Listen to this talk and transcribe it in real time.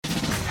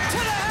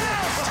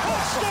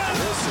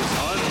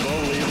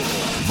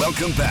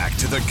Welcome back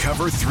to the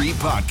Cover 3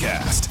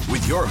 podcast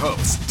with your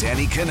hosts,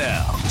 Danny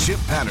Cannell, Chip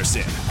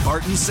Patterson,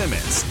 Barton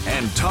Simmons,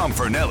 and Tom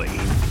Fernelli.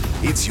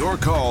 It's your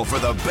call for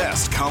the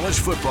best college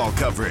football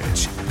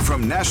coverage,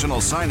 from National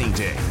Signing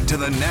Day to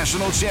the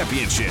National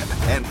Championship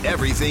and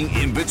everything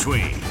in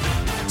between.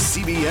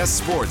 CBS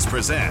Sports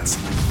presents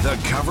the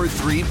Cover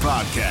 3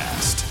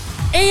 podcast.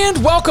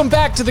 And welcome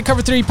back to the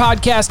Cover 3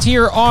 podcast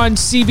here on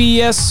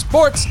CBS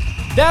Sports.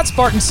 That's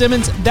Barton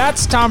Simmons.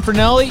 That's Tom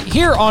Fernelli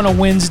here on a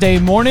Wednesday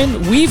morning.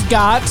 We've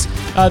got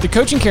the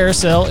coaching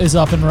carousel is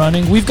up and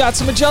running. We've got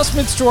some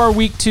adjustments to our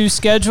week 2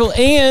 schedule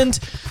and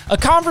a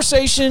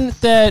conversation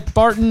that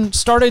Barton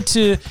started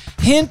to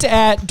hint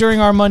at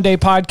during our Monday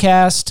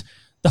podcast,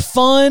 the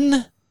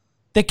fun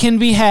that can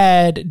be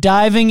had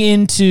diving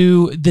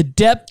into the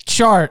depth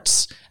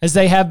charts as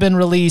they have been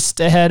released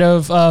ahead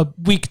of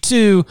week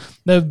 2,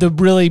 the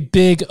really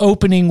big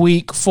opening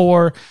week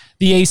for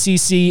the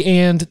ACC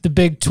and the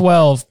Big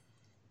 12.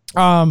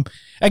 I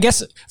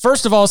guess,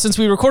 first of all, since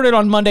we recorded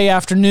on Monday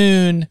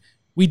afternoon,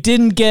 we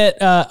didn't get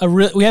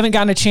we haven't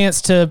gotten a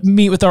chance to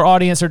meet with our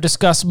audience or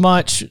discuss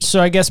much.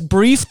 So I guess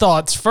brief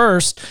thoughts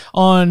first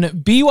on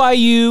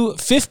BYU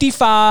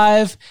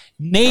 55,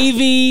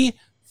 Navy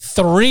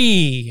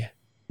 3.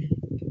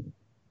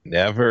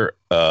 Never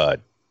a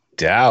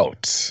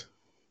doubt.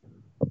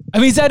 I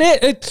mean, is that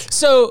it?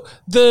 So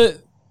the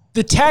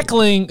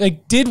tackling,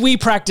 like, did we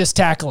practice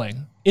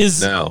tackling?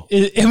 No.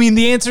 I mean,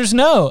 the answer is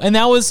no. And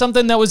that was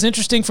something that was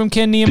interesting from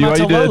Ken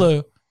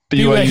Niumatalolo.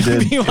 BYU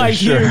did. BYU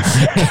Sure.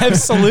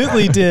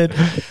 Absolutely did.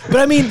 But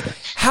I mean,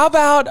 how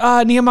about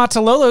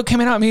Niumatalolo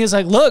coming out and he was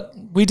like, look,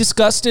 we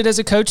discussed it as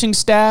a coaching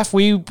staff.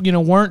 We,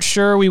 weren't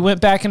sure. We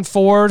went back and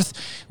forth.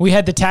 We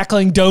had the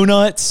tackling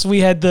donuts. We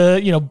had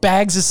the,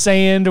 bags of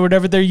sand or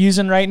whatever they're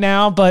using right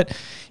now. But,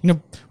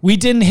 we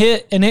didn't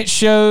hit, and it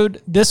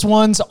showed. This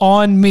one's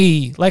on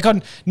me. Like,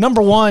 on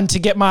number one, to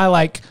get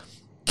my,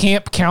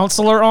 camp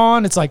counselor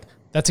on, it's like,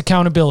 that's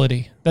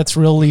accountability. That's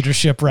real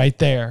leadership right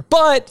there.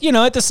 But,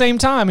 at the same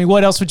time, I mean,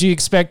 what else would you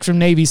expect from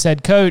Navy's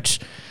head coach?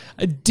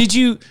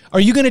 Are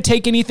you going to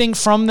take anything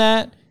from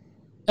that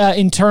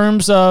in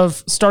terms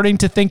of starting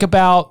to think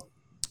about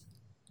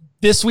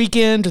this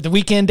weekend or the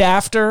weekend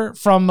after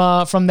from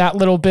that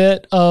little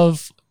bit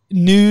of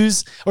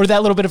news or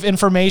that little bit of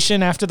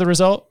information after the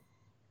result?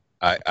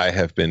 I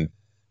have been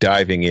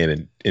diving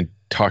in and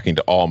talking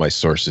to all my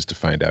sources to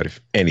find out if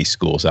any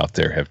schools out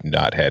there have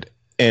not had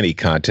any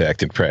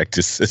contact in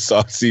practice this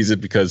offseason,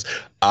 because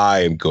I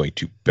am going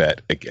to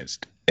bet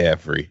against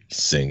every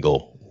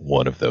single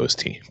one of those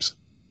teams.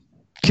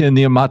 Ken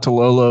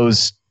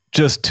Niumatalolo's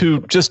just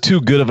too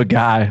good of a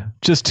guy,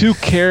 just too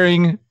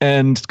caring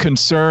and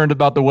concerned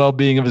about the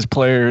well-being of his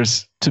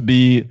players to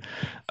be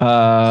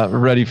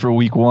ready for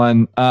week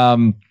 1.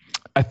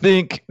 I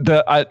think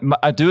that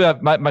I do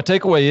have my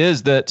takeaway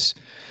is that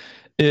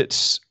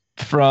it's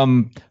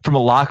from a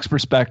locks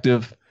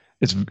perspective.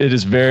 I think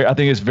it's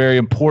very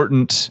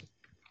important.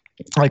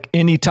 Like,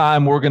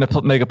 anytime we're going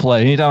to make a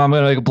play, anytime I'm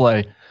going to make a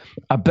play,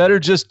 I better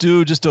just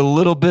do just a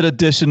little bit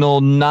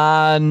additional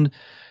non-box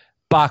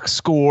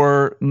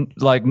score,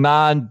 like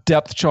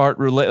non-depth chart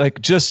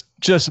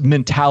just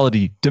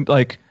mentality. And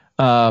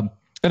I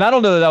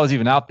don't know that was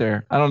even out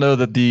there. I don't know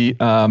that the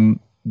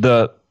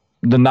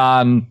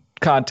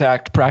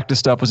non-contact practice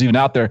stuff was even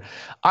out there.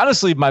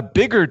 Honestly, my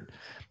bigger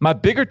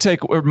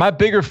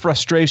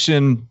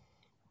frustration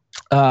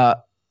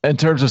in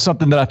terms of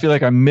something that I feel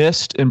like I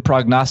missed in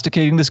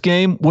prognosticating this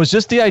game was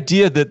just the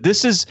idea that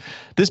this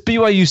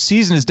BYU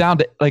season is down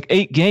to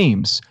 8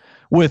 games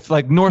with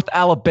North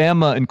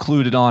Alabama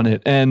included on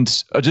it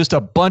and just a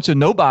bunch of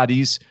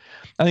nobodies.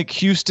 I think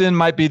Houston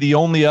might be the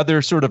only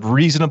other sort of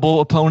reasonable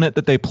opponent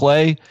that they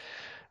play.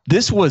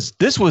 This was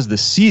the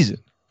season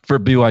for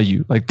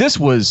BYU.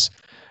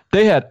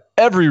 They had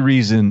every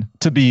reason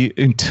to be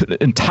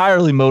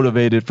entirely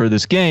motivated for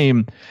this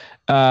game.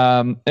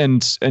 And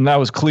that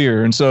was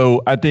clear. And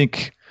so I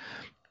think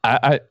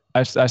I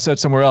said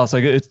somewhere else,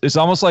 it's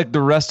almost like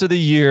the rest of the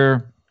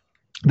year,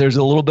 there's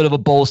a little bit of a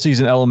bowl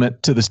season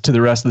element to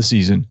the rest of the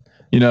season.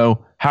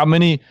 How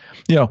much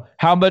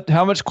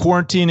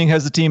quarantining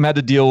has the team had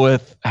to deal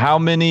with? How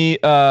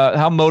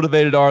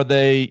motivated are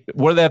they?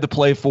 What do they have to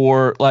play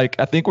for? I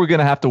think we're going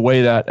to have to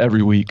weigh that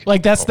every week.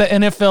 That's the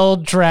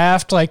NFL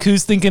draft,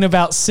 who's thinking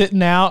about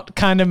sitting out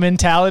kind of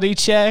mentality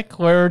check.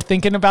 We're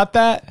thinking about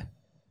that.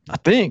 I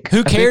think.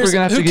 Who cares?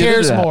 Who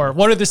cares more? more?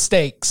 What are the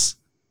stakes?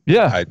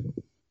 Yeah.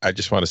 I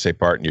just want to say,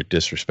 Barton, you're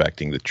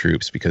disrespecting the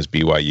troops because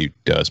BYU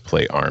does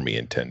play Army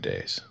in 10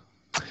 days.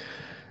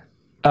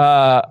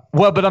 But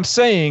I'm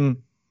saying,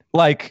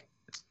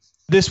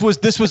 this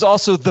was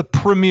also the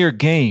premier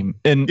game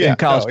in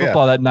college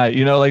football that night.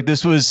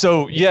 This was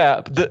so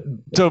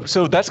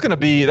that's gonna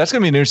be an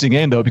interesting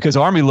game though, because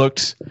Army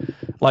looked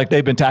like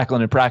they've been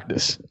tackling in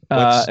practice.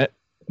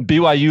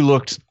 BYU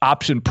looked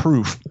option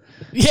proof.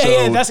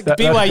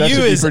 BYU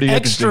is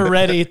extra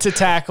ready to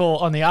tackle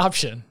on the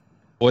option.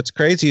 What's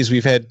crazy is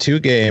we've had 2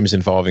 games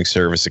involving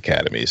service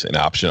academies and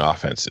option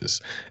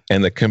offenses,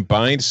 and the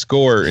combined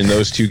score in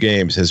those 2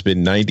 games has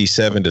been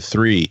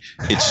 97-3.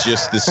 It's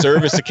just the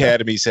service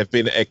academies have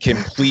been at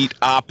complete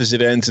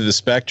opposite ends of the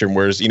spectrum,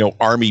 whereas,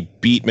 Army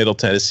beat Middle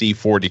Tennessee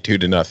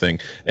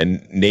 42-0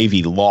 and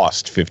Navy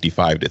lost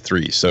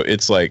 55-3. So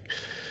it's like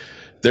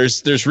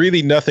there's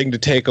really nothing to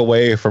take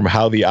away from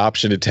how the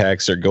option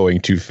attacks are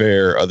going to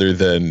fare other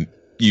than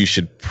you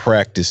should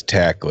practice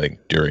tackling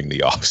during the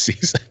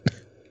offseason.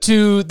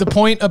 To the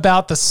point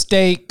about the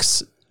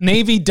stakes,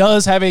 Navy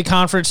does have a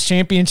conference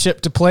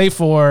championship to play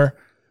for.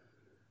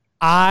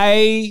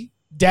 I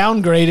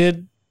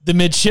downgraded the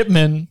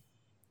midshipmen.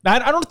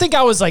 I don't think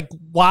I was like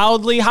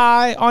wildly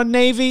high on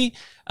Navy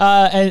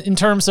in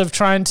terms of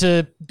trying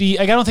to be.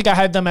 I don't think I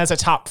had them as a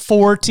top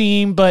 4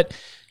 team, but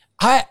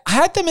I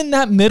had them in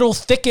that middle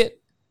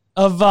thicket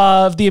of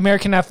the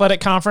American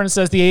Athletic Conference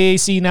as the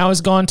AAC now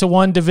has gone to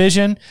 1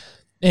 division.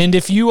 And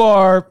if you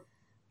are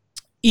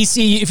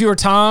if you are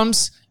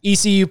Tom's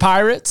ECU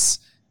Pirates,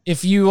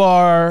 if you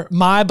are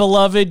my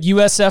beloved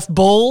USF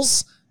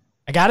Bulls,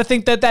 I got to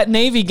think that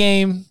Navy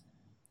game,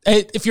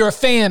 if you're a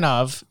fan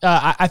of,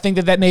 I think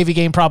that Navy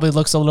game probably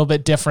looks a little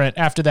bit different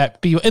after that.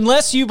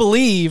 Unless you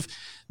believe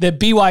that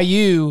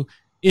BYU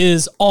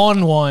is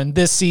on one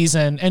this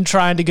season and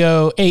trying to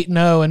go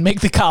 8-0 and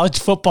make the college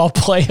football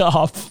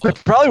playoff. They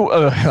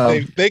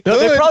probably they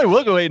probably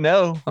will go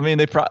 8-0. I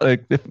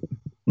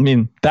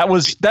mean,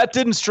 that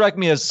didn't strike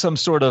me as some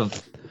sort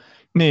of.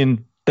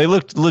 They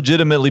looked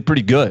legitimately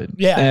pretty good.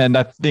 Yeah. And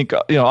I think,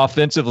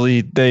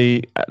 offensively,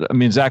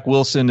 Zach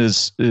Wilson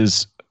is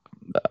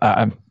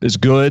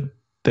good.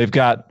 They've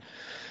got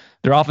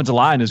their offensive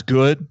line is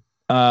good.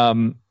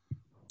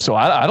 So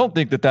I don't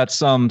think that's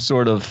some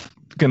sort of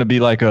going to be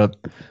like an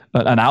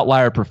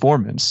outlier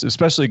performance,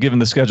 especially given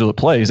the schedule of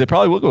plays. They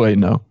probably will go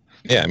 8-0.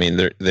 Yeah,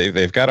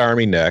 they've got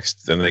Army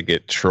next. Then they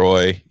get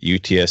Troy,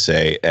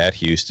 UTSA, at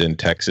Houston,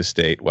 Texas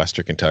State,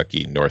 Western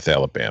Kentucky, North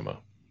Alabama.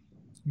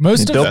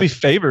 They'll be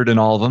favored in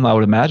all of them, I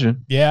would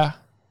imagine. Yeah.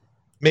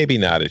 Maybe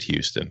not at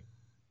Houston.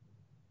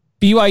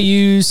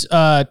 BYU's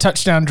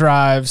touchdown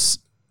drives,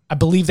 I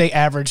believe they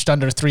averaged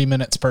under 3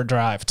 minutes per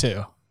drive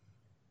too.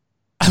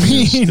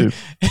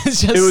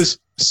 It's just it was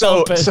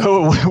so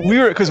we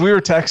were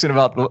texting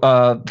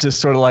about just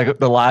sort of like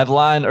the live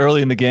line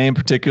early in the game,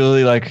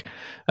 particularly like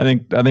I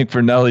think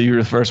for Nelly, you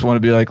were the first one to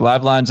be like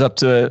live lines up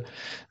to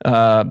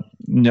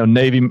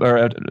Navy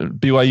or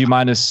BYU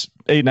minus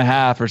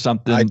 8.5 or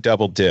something. I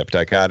double dipped.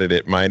 I got it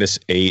at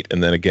 -8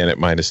 and then again at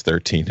minus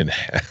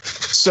 13.5.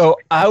 So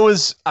I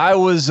was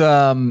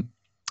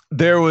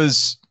there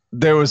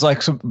was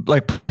like some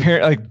like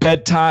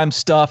bedtime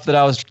stuff that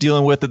I was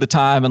dealing with at the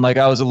time, and like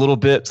I was a little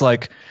bit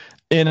like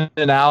in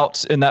and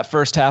out in that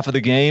first half of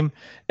the game,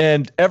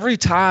 and every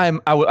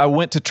time I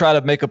went to try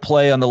to make a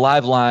play on the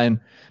live line,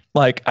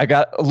 like I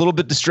got a little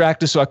bit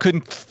distracted, so I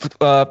couldn't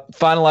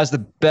finalize the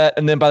bet.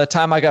 And then by the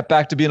time I got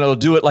back to being able to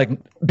do it, like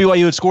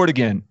BYU had scored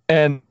again,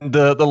 and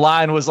the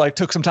line was like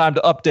took some time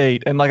to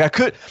update, and like I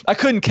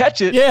couldn't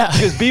catch it,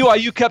 because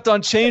BYU kept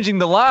on changing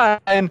the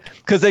line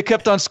because they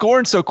kept on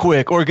scoring so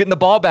quick or getting the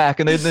ball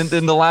back, and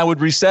then the line would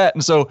reset,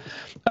 and so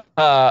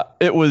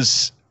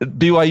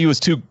BYU was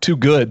too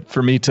good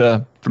for me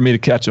to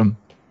catch them.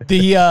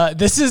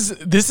 This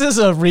is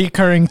a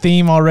recurring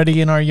theme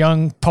already in our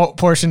young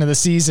portion of the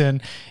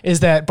season, is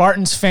that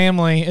Barton's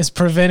family is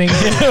preventing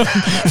him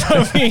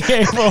from being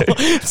able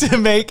to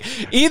make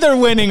either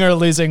winning or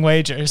losing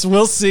wagers.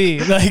 We'll see.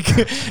 Like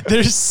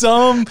there's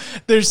some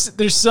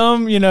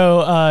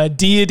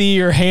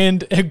deity or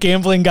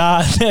gambling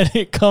god that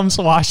it comes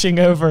washing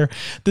over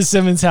the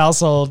Simmons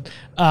household.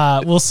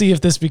 We'll see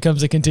if this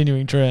becomes a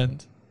continuing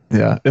trend.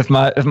 Yeah, if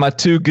my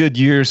two good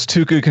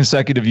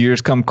consecutive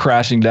years come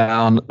crashing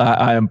down,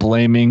 I am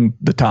blaming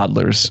the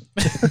toddlers.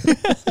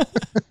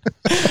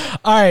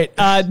 All right,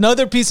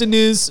 another piece of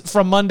news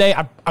from Monday.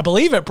 I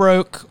believe it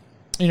broke,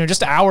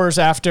 just hours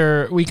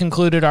after we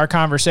concluded our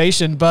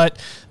conversation. But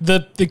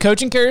the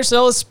coaching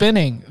carousel is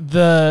spinning.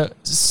 The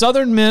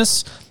Southern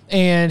Miss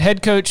and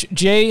head coach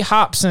Jay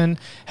Hopson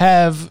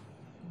have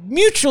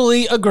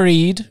mutually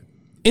agreed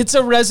it's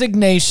a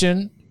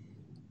resignation.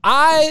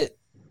 I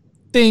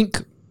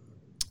think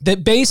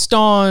that based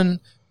on,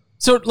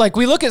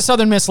 we look at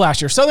Southern Miss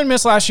last year. Southern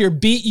Miss last year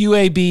beat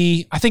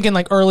UAB, I think in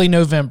like early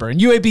November.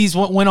 And UAB's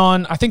went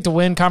on, I think, to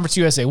win Conference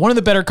USA, one of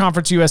the better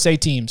Conference USA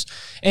teams.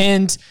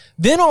 And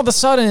then all of a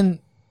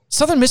sudden,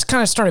 Southern Miss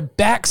kind of started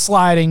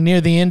backsliding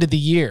near the end of the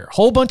year.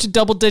 Whole bunch of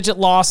double-digit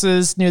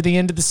losses near the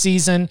end of the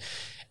season.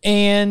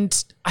 And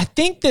I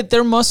think that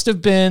there must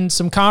have been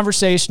some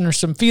conversation or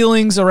some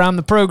feelings around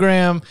the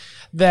program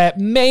that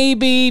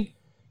maybe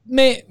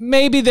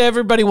that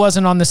everybody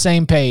wasn't on the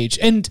same page,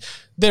 and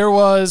there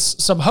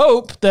was some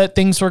hope that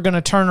things were going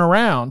to turn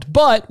around.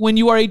 But when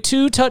you are a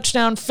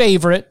 2-touchdown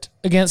favorite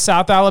against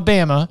South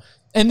Alabama,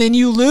 and then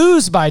you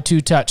lose by 2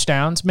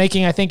 touchdowns,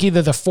 making, I think,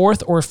 either the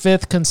 4th or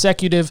 5th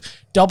consecutive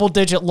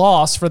double-digit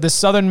loss for this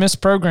Southern Miss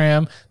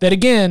program that,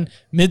 again,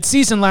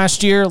 mid-season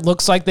last year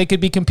looks like they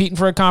could be competing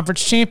for a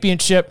conference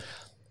championship.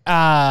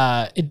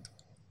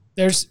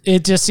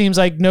 it just seems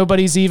like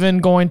nobody's even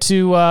going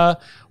to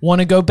want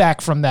to go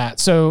back from that.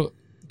 So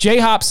Jay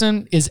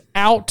Hopson is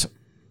out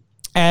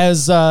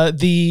as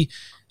the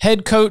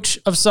head coach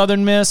of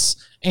Southern Miss,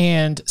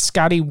 and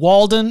Scotty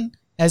Walden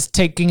has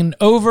taken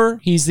over.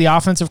 He's the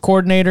offensive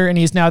coordinator, and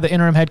he's now the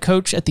interim head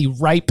coach at the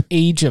ripe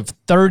age of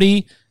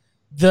 30.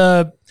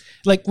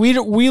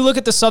 We look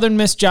at the Southern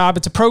Miss job.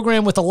 It's a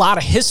program with a lot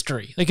of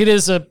history. Like, it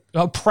is a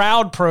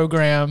proud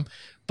program,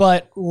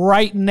 but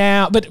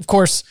of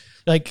course,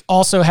 like,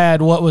 also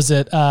had, what was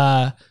it? It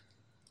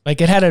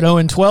had an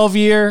 0-12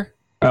 year.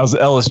 That was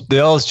the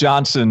Ellis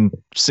Johnson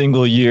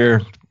single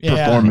year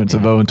performance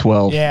of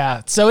 0-12.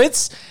 Yeah. So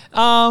it's,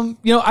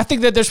 I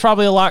think that there's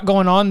probably a lot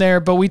going on there,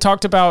 but we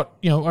talked about,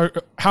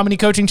 how many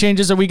coaching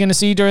changes are we going to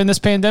see during this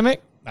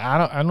pandemic?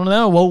 I don't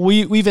know. Well,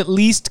 we've at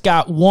least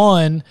got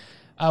one.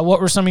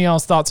 What were some of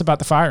y'all's thoughts about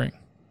the firing?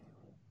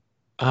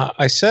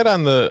 I said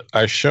on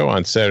our show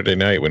on Saturday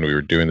night when we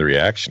were doing the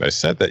reaction, I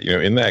said that,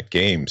 in that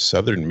game,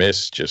 Southern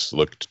Miss just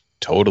looked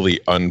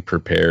totally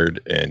unprepared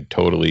and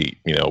totally,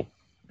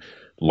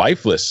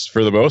 lifeless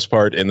for the most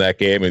part in that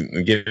game,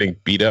 and getting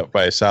beat up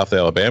by a South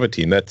Alabama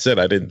team. That said,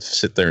 I didn't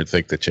sit there and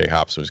think that Jay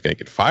Hopson was going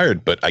to get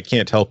fired, but I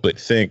can't help but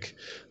think,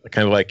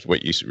 kind of like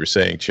what you were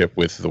saying, Chip,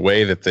 with the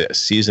way that the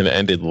season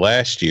ended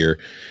last year,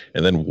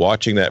 and then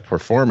watching that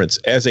performance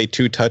as a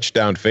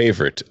 2-touchdown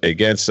favorite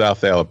against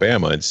South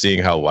Alabama and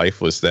seeing how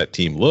lifeless that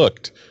team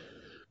looked.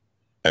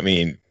 I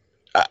mean,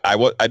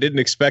 I didn't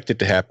expect it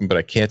to happen, but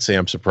I can't say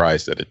I'm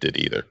surprised that it did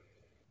either.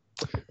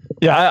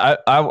 Yeah,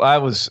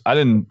 that was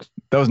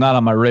not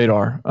on my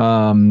radar.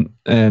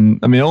 And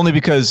I mean, only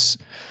because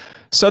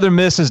Southern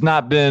Miss has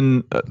not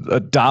been a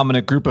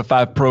dominant Group of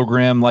 5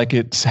 program like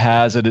it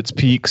has at its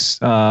peaks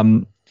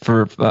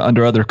for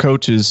under other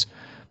coaches.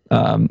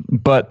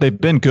 But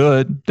they've been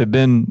good. They've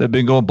been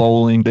going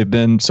bowling.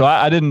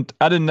 I didn't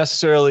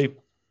necessarily.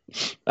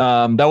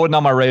 That wasn't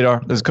on my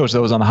radar as a coach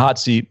that was on the hot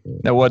seat.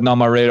 That wasn't on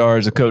my radar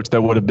as a coach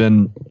that would have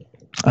been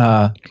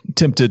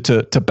tempted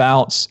to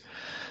bounce.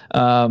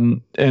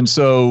 And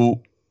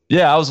so,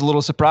 yeah, I was a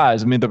little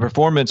surprised. I mean, the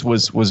performance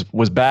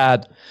was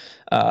bad.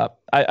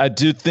 I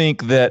do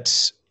think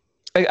that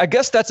I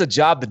guess that's a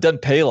job that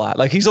doesn't pay a lot.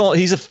 Like, he's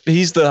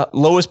the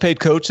lowest paid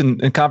coach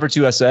in Conference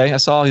USA. I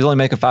saw he's only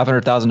making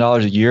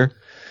 $500,000 a year.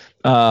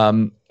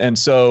 And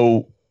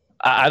so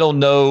I don't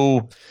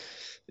know,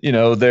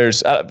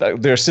 there's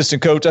their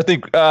assistant coach. I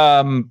think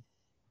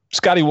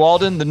Scotty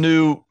Walden, the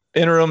new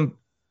interim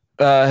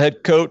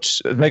head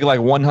coach, making like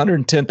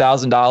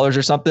 $110,000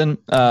 or something.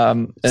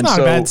 It's not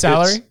a bad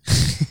salary.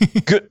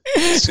 Good.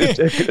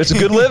 It's a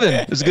good living.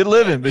 It's a good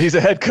living. But he's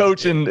a head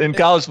coach in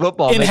college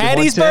football. In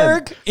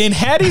Hattiesburg?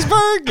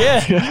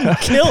 Yeah.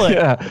 Kill it.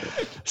 Yeah.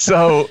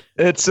 So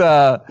it's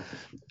I'll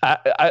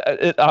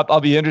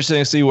be interested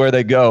to see where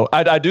they go.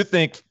 I do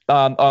think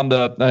on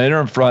the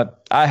interim front,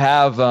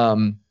 I've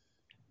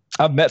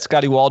met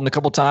Scotty Walden a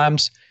couple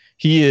times.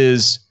 He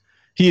is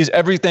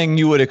everything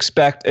you would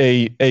expect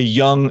a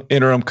young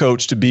interim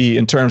coach to be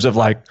in terms of,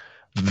 like,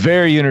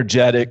 very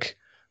energetic,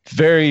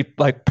 very,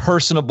 like,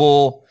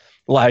 personable,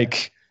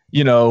 like,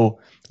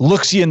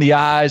 looks you in the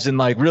eyes and,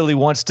 like, really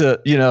wants you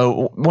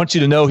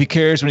to know he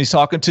cares when he's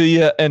talking to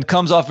you, and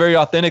comes off very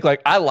authentic.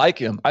 Like, I like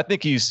him. I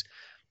think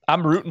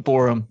I'm rooting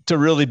for him to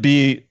really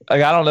be,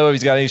 like, I don't know if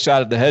he's got any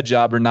shot at the head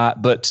job or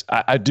not, but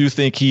I do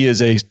think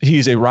he's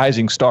a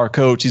rising star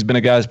coach. He's been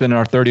a guy that's been in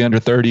our 30 under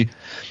 30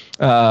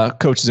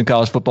 coaches in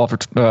college football for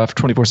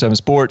 24/7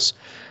 Sports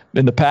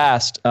in the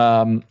past.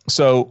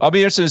 So I'll be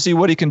interested to see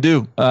what he can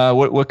do.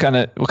 What kind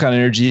of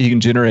energy he can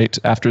generate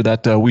after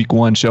that week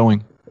 1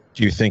 showing.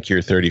 Do you think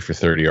your 30 for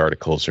 30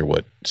 articles are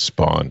what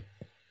spawned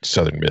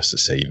Southern Miss to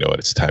say,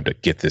 it's time to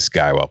get this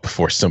guy out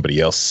before somebody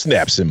else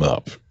snaps him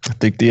up? I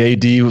think the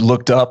AD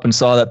looked up and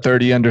saw that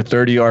 30 under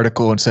 30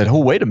 article and said, "Oh,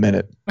 wait a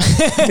minute,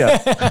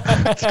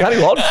 Scotty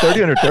Walden,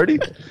 30 under 30."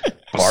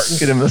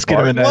 Barton, let's get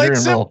him in there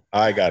and roll.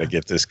 I got to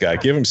get this guy.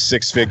 Give him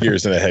 6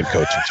 figures and a head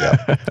coaching job.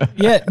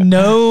 Yeah,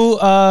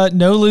 no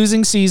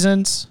losing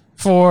seasons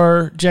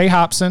for Jay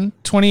Hopson.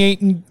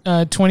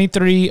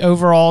 28-23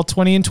 overall,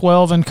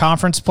 20-12 in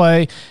conference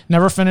play.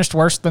 Never finished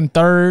worse than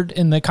 3rd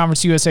in the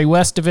Conference USA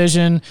West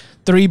Division.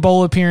 3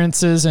 bowl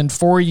appearances in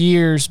 4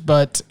 years,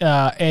 but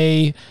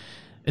a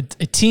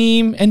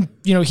team, and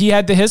he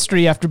had the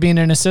history after being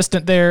an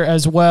assistant there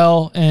as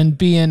well, and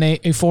being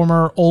a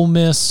former Ole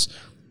Miss.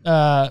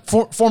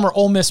 Former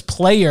Ole Miss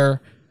player,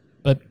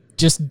 but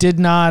just did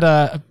not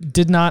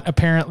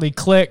apparently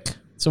click.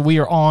 So we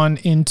are on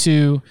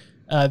into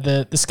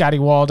the Scotty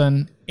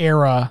Walden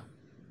era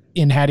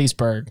in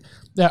Hattiesburg.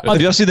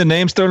 Did y'all see the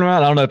names thrown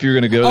around? I don't know if you're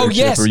going to go there,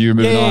 yes. Chip, or you're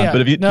moving on. But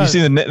if you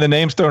see the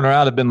names thrown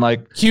around have been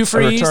like Hugh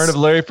Freeze, a return of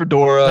Larry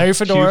Fedora, Hugh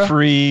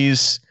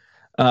Freeze,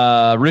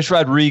 Rich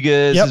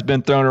Rodriguez has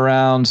been thrown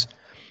around.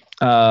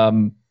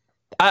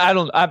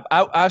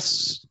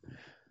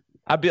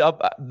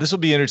 This will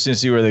be interesting to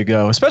see where they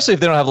go, especially if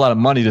they don't have a lot of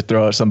money to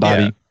throw at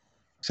somebody. Yeah.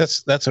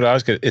 That's what I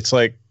was going to. It's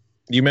like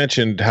you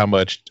mentioned how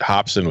much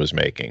Hopson was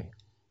making,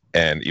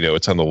 and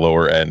it's on the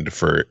lower end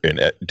for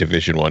a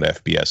Division I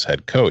FBS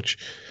head coach.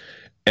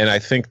 And I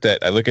think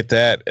that I look at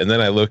that, and then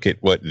I look at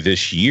what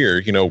this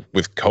year,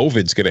 with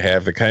COVID's going to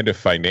have the kind of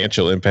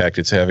financial impact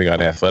it's having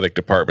on athletic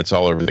departments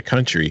all over the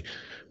country.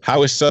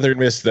 How is Southern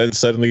Miss then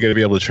suddenly going to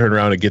be able to turn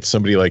around and get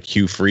somebody like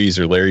Hugh Freeze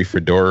or Larry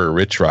Fedora or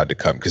Rich Rod to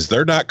come? Because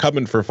they're not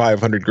coming for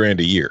 $500,000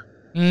 a year.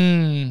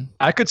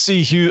 I could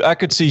see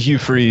Hugh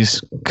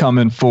Freeze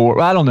coming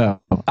for. I don't know.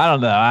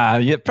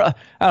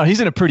 He's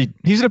in a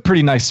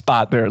pretty nice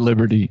spot there at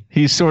Liberty.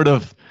 He's sort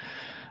of.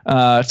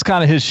 It's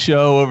kind of his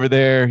show over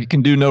there. He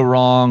can do no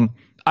wrong.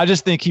 I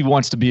just think he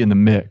wants to be in the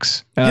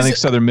mix. And I think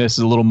Southern Miss is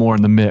a little more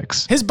in the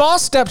mix. His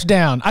boss stepped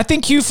down. I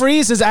think Hugh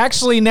Freeze is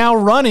actually now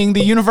running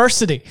the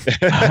university.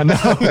 I know.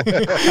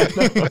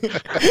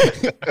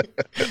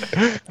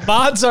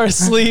 Mods are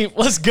asleep.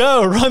 Let's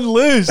go. Run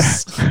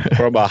loose.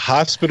 From a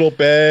hospital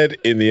bed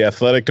in the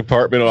athletic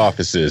department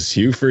offices,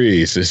 Hugh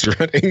Freeze is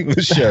running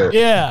the show.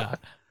 Yeah.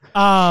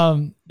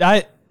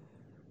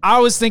 I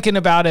was thinking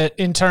about it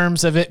in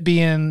terms of it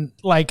being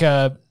like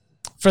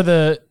for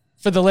the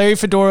Larry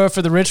Fedora,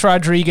 for the Rich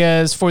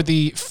Rodriguez, for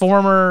the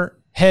former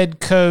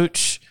head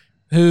coach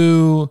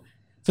who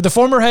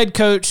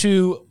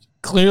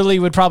clearly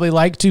would probably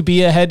like to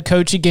be a head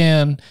coach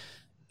again.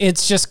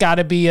 It's just got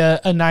to be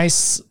a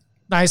nice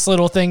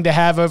little thing to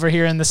have over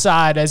here in the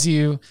side as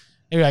you're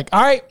like,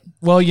 all right,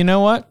 well, you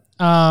know what?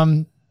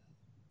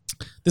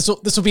 This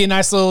will be a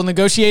nice little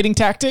negotiating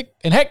tactic.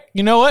 And heck,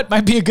 you know what?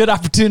 Might be a good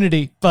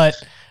opportunity, but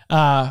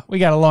we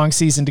got a long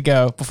season to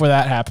go before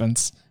that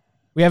happens.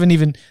 We haven't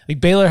even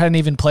Baylor hadn't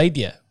even played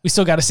yet. We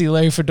still got to see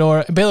Larry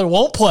Fedora, and Baylor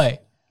won't play.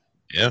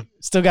 Yeah,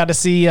 still got to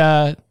see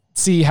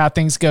how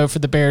things go for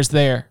the Bears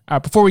there.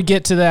 Before we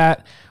get to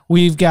that,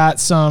 we've got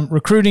some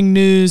recruiting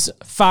news.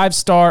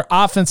 5-star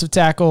offensive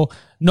tackle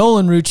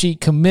Nolan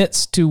Rucci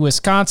commits to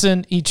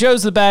Wisconsin. He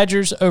chose the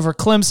Badgers over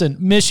Clemson,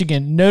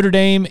 Michigan, Notre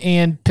Dame,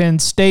 and Penn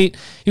State.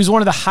 He was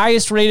one of the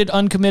highest-rated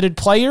uncommitted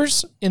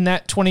players in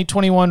that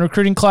 2021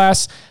 recruiting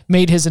class.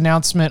 Made his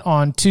announcement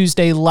on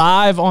Tuesday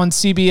live on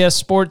CBS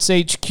Sports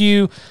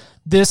HQ.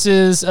 This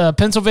is a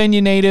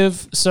Pennsylvania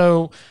native,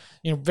 so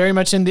very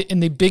much in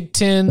the Big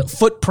Ten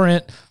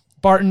footprint.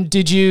 Barton,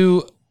 did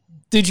you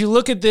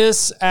look at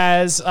this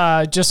as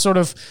just sort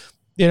of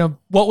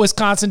what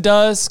Wisconsin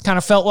does? Kind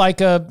of felt like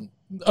a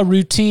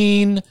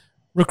routine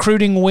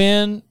recruiting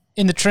win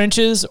in the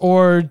trenches,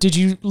 or did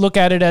you look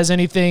at it as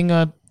anything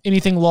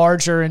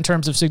larger in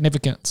terms of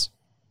significance?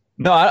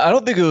 No, I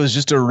don't think it was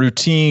just a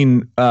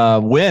routine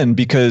win,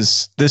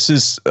 because this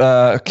is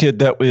a kid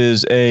that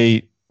was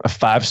a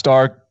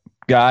 5-star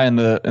guy in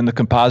the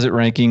composite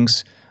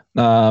rankings.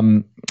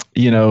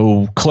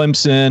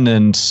 Clemson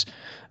and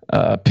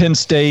Penn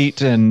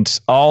State and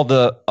all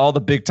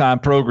the big time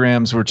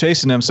programs were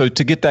chasing him. So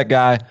to get that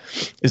guy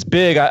is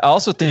big. I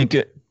also think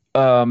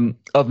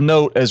of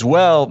note as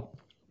well.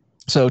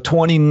 So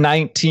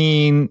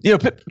 2019,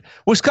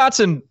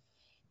 Wisconsin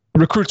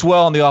recruits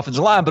well on the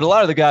offensive line, but a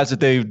lot of the guys that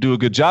they do a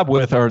good job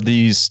with are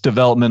these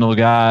developmental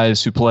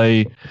guys who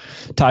play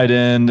tight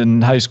end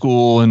in high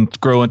school and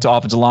grow into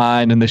offensive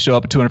line, and they show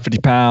up at 250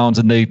 pounds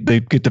and they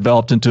get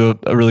developed into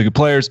a really good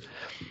players.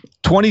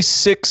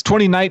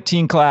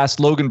 2019 class,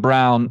 Logan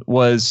Brown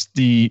was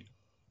a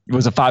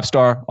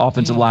 5-star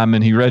offensive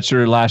lineman. He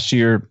redshirted last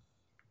year,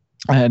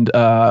 and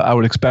I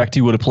would expect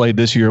he would have played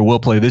this year, will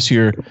play this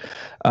year.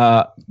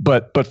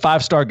 But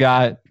 5-star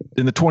guy.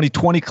 In the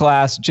 2020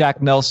 class,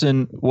 Jack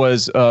Nelson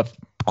was,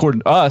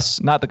 according to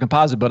us, not the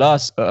composite, but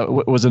us,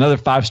 was another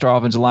 5-star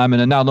offensive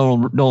lineman. And now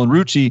Nolan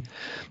Rucci,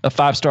 a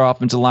 5-star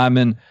offensive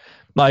lineman.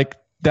 Like,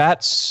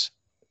 that's,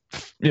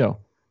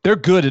 they're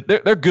good.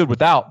 They're good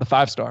without the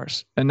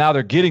 5-stars, and now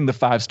they're getting the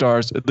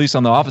 5-stars, at least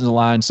on the offensive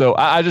line. So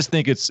I just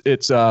think it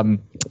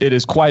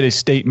is quite a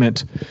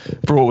statement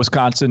for what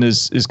Wisconsin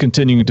is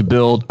continuing to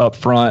build up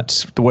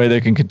front, the way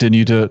they can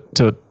continue to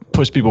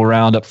push people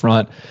around up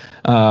front.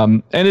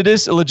 And it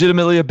is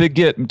legitimately a big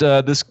get.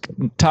 This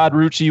Todd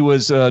Rucci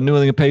was a New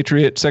England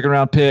Patriot,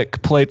 2nd-round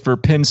pick, played for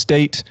Penn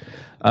State,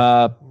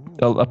 a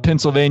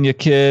Pennsylvania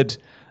kid.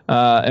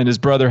 And his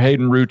brother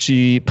Hayden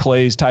Rucci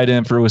plays tight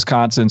end for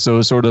Wisconsin. So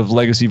it's sort of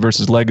legacy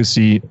versus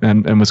legacy,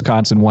 and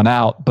Wisconsin won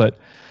out. But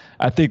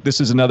I think this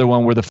is another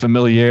one where the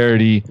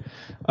familiarity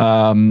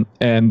and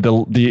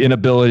the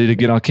inability to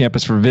get on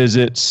campus for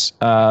visits,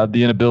 the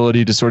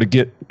inability to sort of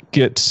get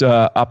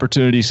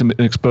opportunity, some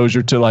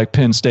exposure to like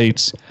Penn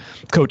State's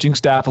coaching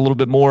staff a little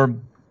bit more,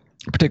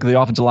 particularly the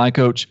offensive line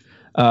coach,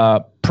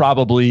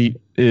 probably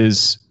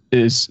is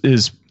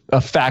a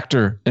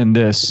factor in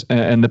this,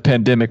 and the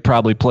pandemic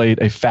probably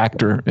played a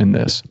factor in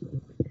this.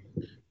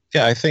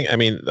 Yeah,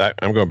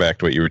 I'm going back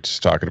to what you were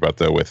just talking about,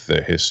 though, with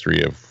the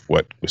history of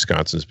what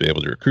Wisconsin's been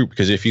able to recruit.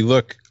 Because if you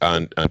look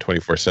on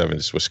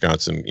 24/7's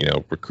Wisconsin,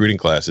 recruiting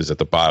classes at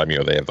the bottom,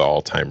 they have the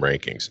all-time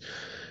rankings.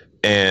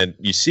 And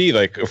you see,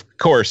 like, of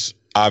course,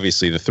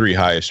 obviously the 3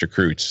 highest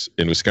recruits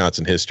in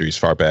Wisconsin history, as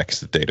far back as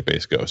the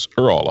database goes,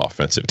 are all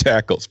offensive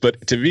tackles.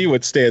 But to me,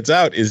 what stands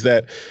out is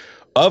that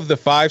of the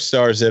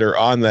 5-stars that are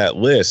on that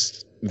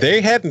list,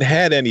 they hadn't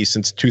had any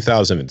since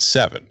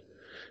 2007.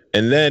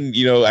 And then,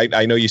 you know,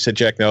 I know you said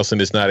Jack Nelson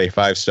is not a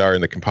 5-star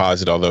in the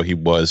composite, although he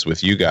was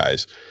with you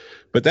guys.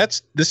 But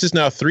this is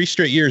now 3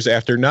 straight years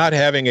after not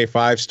having a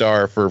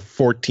 5-star for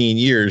 14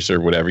 years or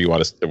whatever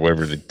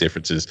whatever the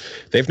difference is.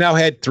 They've now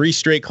had 3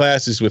 straight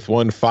classes with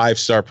 1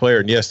 5-star player.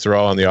 And yes, they're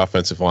all on the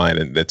offensive line,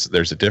 and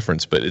there's a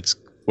difference. But it's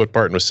what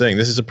Barton was saying.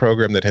 This is a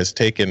program that has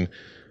taken,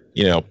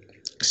 you know,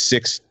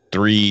 6'3",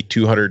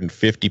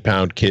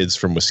 250-pound kids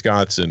from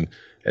Wisconsin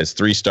as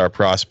 3-star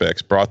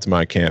prospects, brought them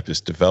on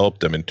campus, developed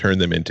them, and turned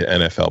them into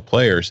NFL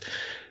players.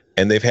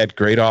 And they've had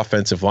great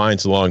offensive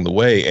lines along the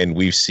way, and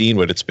we've seen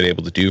what it's been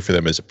able to do for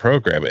them as a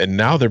program. And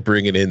now they're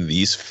bringing in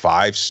these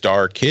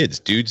 5-star kids,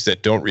 dudes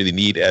that don't really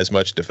need as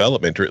much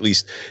development, or at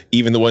least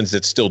even the ones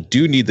that still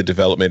do need the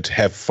development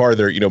have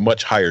farther, you know,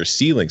 much higher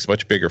ceilings,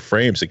 much bigger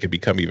frames that can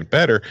become even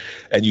better.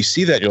 And you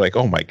see that, and you're like,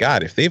 oh my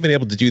God, if they've been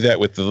able to do that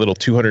with the little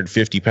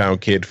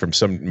 250-pound kid from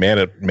some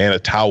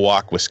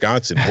Manitowoc,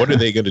 Wisconsin, what are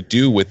they going to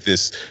do with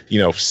this, you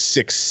know,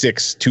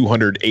 6'6",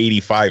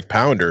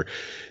 285-pounder?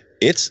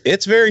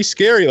 It's very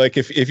scary. Like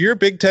if you're a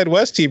Big Ten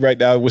West team right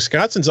now,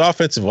 Wisconsin's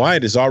offensive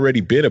line has already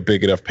been a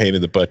big enough pain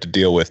in the butt to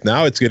deal with.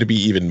 Now it's going to be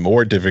even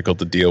more difficult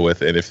to deal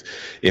with. And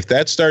if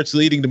that starts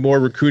leading to more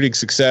recruiting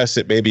success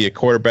at maybe a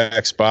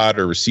quarterback spot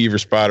or receiver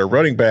spot or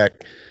running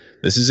back,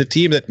 this is a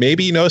team that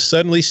maybe, you know,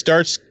 suddenly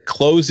starts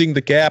closing the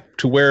gap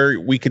to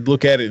where we could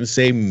look at it and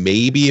say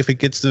maybe if it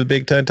gets to the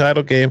Big Ten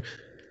title game,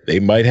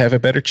 they might have a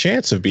better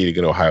chance of beating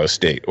an Ohio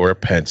State or a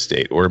Penn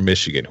State or a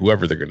Michigan,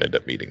 whoever they're going to end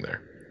up meeting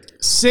there.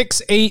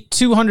 6'8",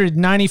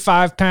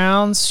 295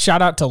 pounds.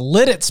 Shout out to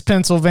Lidditz,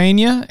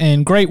 Pennsylvania,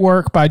 and great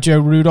work by Joe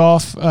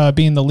Rudolph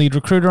being the lead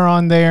recruiter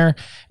on there.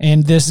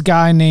 And this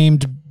guy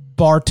named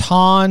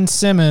Barton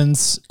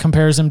Simmons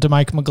compares him to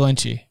Mike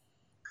McGlinchey.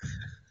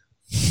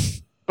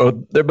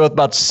 They're both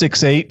about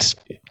 6'8",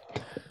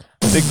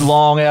 big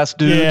long ass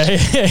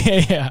dudes.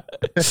 Yeah.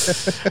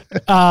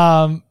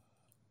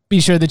 Be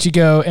sure that you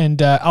go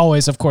and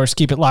always, of course,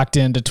 keep it locked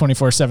in to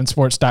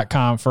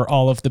 247sports.com for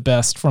all of the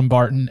best from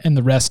Barton and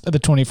the rest of the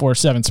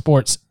 24/7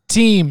 Sports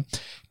team.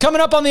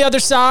 Coming up on the other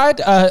side,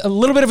 a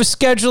little bit of a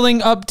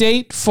scheduling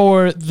update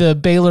for the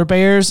Baylor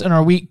Bears in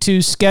our Week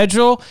 2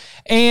 schedule.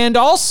 And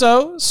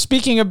also,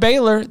 speaking of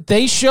Baylor,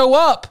 they show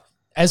up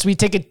as we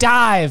take a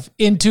dive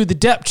into the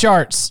depth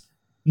charts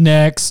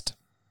next.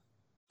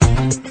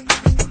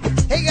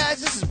 Hey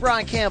guys, this is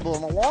Brian Campbell,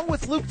 and along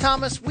with Luke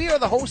Thomas, we are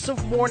the hosts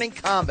of Morning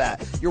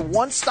Combat, your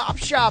one-stop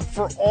shop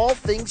for all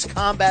things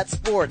combat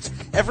sports.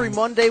 Every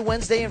Monday,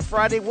 Wednesday, and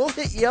Friday, we'll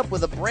hit you up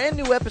with a brand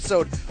new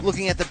episode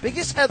looking at the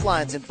biggest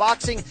headlines in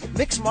boxing,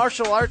 mixed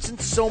martial arts, and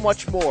so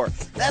much more.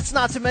 That's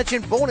not to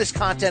mention bonus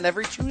content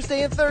every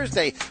Tuesday and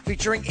Thursday,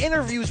 featuring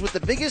interviews with the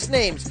biggest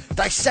names,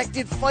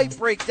 dissected fight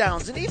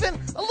breakdowns, and even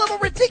a little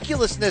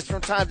ridiculousness from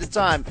time to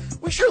time.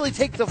 We surely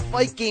take the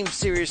fight game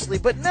seriously,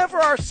 but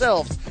never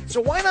ourselves, so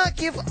why not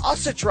give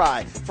us a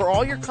try for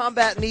all your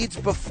combat needs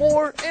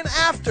before and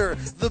after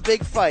the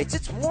big fights?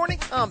 It's Morning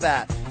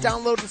Combat.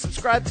 Download and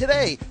subscribe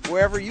today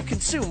wherever you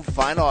consume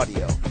fine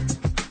audio.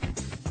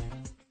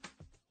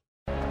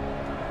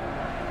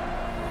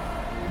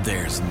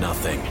 There's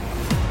nothing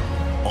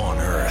on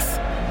earth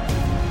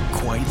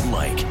quite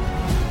like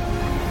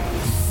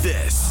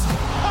this.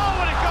 Oh,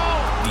 what a goal!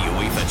 The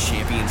UEFA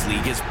Champions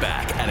League is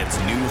back at its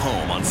new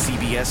home on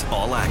CBS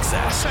All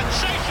Access.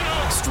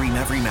 Sensational! Stream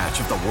every match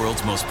of the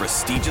world's most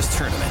prestigious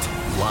tournament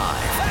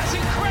live. That's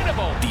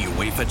incredible! The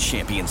UEFA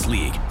Champions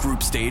League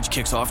group stage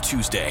kicks off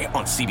Tuesday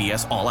on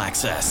CBS All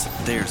Access.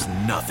 There's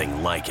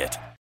nothing like it.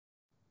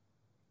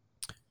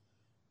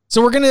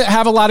 So we're going to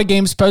have a lot of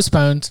games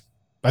postponed.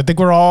 I think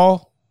we're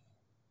all...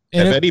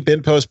 Have any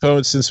been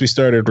postponed since we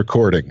started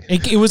recording?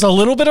 It was a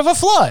little bit of a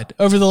flood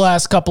over the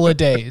last couple of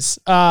days.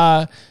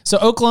 So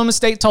Oklahoma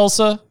State,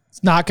 Tulsa,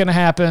 it's not going to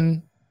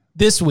happen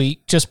this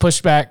week, just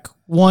pushed back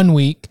 1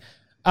 week.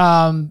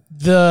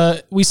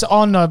 We saw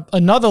on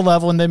another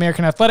level in the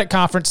American Athletic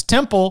Conference,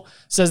 Temple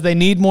says they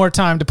need more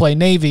time to play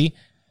Navy.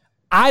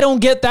 I don't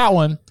get that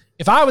one.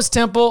 If I was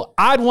Temple,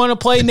 I'd want to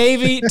play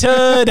Navy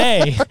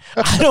today.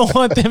 I don't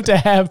want them to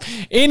have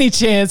any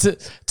chance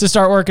to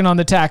start working on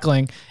the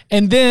tackling.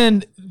 And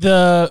then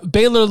the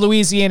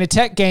Baylor-Louisiana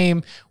Tech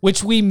game,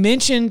 which we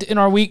mentioned in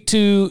our Week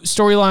 2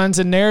 Storylines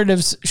and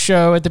Narratives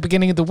show at the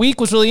beginning of the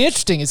week, was really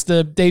interesting. It's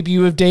the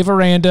debut of Dave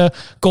Aranda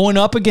going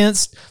up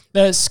against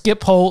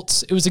Skip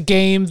Holtz. It was a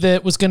game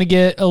that was going to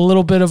get a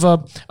little bit of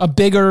a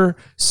bigger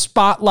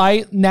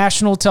spotlight,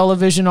 national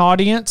television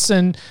audience,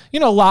 and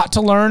a lot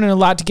to learn and a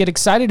lot to get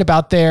excited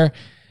about there.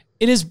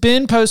 It has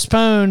been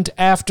postponed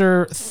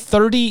after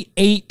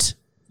 38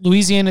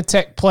 Louisiana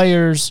Tech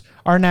players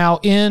are now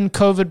in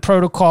COVID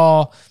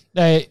protocol,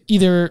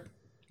 either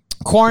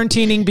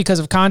quarantining because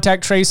of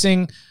contact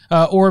tracing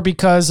or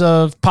because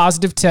of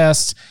positive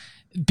tests.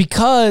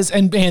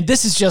 And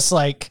this is just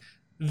like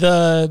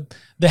the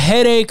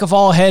headache of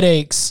all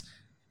headaches.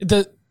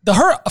 A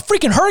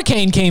freaking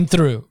hurricane came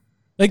through.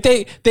 Like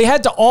they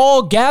had to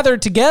all gather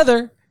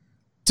together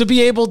to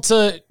be able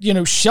to,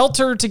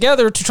 shelter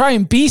together to try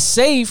and be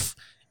safe.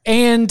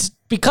 And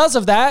because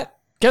of that,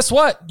 guess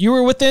what? You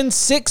were within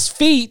 6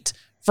 feet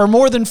for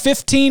more than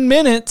 15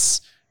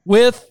 minutes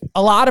with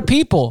a lot of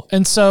people.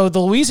 And so the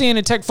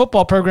Louisiana Tech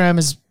football program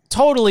has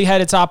totally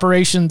had its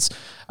operations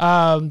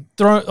thrown,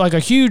 like a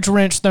huge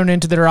wrench thrown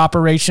into their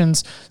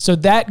operations. So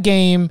that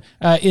game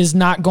is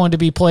not going to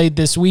be played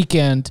this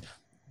weekend.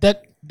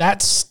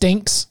 That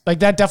stinks. Like,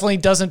 that definitely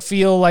doesn't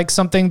feel like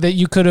something that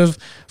you could have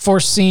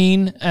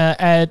foreseen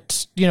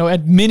at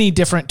many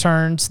different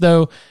turns,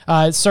 though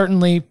it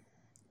certainly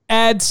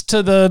adds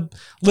to the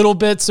little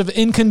bits of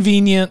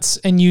inconvenience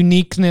and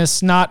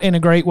uniqueness, not in a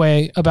great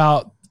way,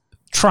 about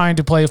trying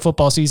to play a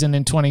football season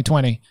in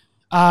 2020.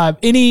 I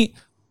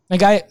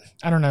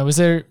don't know.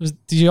 Did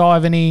you all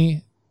have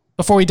any,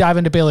 before we dive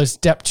into Baylor's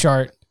depth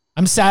chart?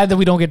 I'm sad that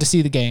we don't get to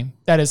see the game.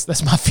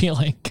 That's my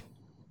feeling.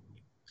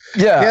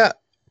 Yeah.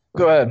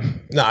 Go ahead.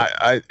 No,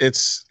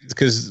 it's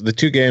because the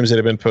two games that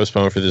have been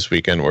postponed for this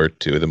weekend were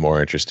two of the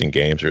more interesting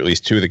games, or at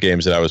least two of the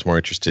games that I was more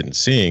interested in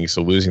seeing.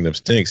 So losing them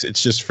stinks.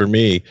 It's just, for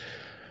me,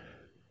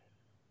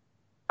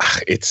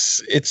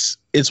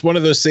 it's one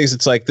of those things.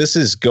 It's like, this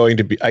is going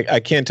to be, I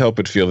can't help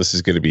but feel this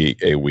is going to be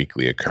a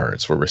weekly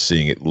occurrence where we're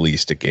seeing at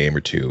least a game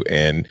or two.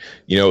 And,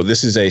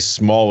 this is a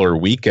smaller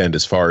weekend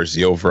as far as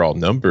the overall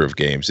number of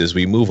games. As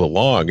we move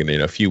along, and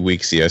in a few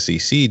weeks, the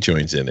SEC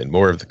joins in and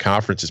more of the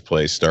conferences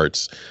play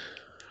starts.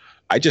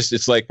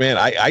 It's like, man,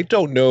 I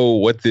don't know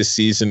what this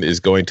season is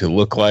going to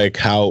look like,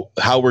 how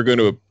we're going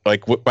to,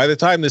 like, by the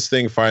time this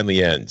thing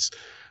finally ends,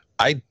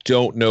 I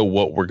don't know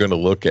what we're going to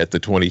look at the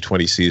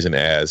 2020 season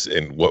as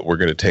and what we're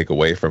going to take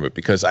away from it,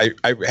 because I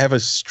have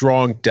a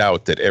strong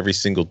doubt that every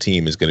single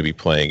team is going to be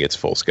playing its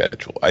full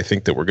schedule. I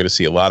think that we're going to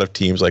see a lot of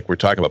teams, like we're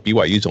talking about,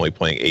 BYU's only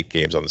playing 8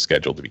 games on the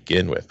schedule to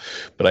begin with.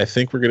 But I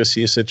think we're going to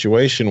see a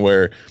situation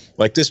where,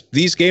 like,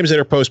 these games that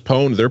are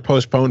postponed, they're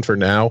postponed for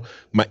now.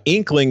 My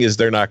inkling is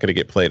they're not going to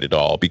get played at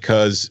all,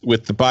 because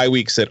with the bye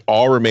weeks that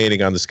are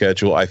remaining on the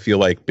schedule, I feel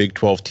like Big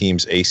 12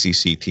 teams,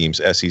 ACC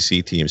teams,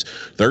 SEC teams,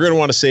 they're going to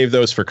want to save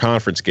those for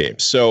conference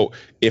games. So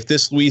if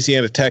this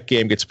Louisiana Tech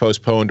game gets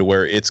postponed to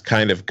where it's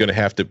kind of going to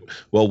have to,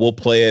 we'll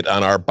play it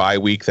on our bye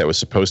week that was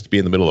supposed to be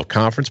in the middle of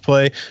conference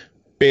play,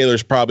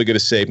 Baylor's probably going to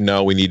say,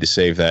 no, we need to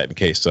save that in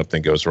case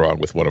something goes wrong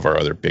with one of our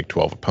other Big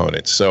 12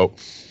 opponents. So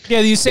yeah,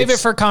 you save it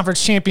for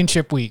conference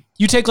championship week.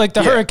 You take like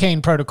the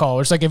hurricane protocol.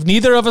 It's like, if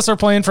neither of us are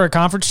playing for a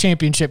conference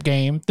championship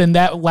game, then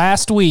that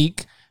last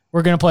week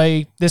we're going to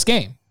play this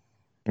game.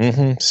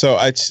 Mm-hmm. So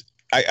I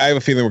have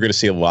a feeling we're going to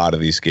see a lot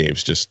of these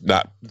games.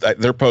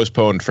 They're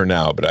postponed for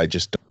now, but I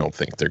just don't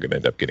think they're going to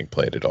end up getting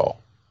played at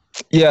all.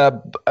 Yeah,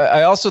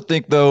 I also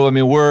think, though,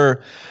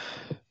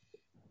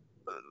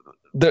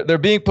 they're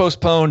being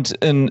postponed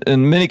in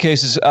many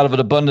cases out of an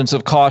abundance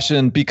of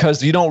caution,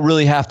 because you don't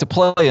really have to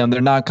play them.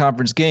 They're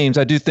non-conference games.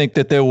 I do think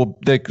that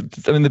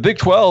the Big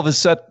 12 is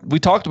set. We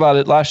talked about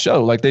it last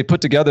show. Like, they put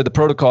together the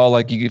protocol.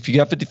 Like, if you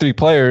have 53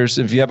 players,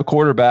 if you have a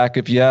quarterback,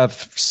 if you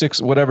have 6,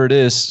 whatever it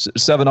is,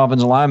 7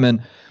 offensive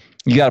linemen,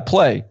 you got to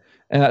play.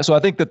 And so I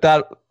think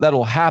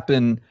that'll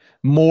happen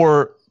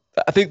more.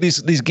 I think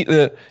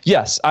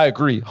yes, I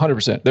agree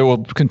 100%. There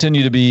will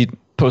continue to be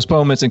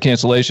postponements and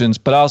cancellations,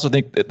 but I also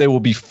think that there will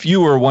be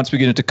fewer once we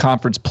get into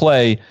conference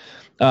play,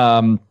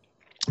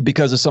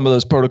 because of some of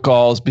those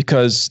protocols,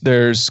 because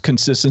there's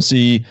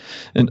consistency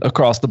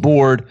across the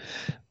board.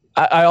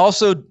 I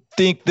also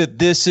think that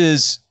this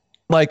is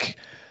like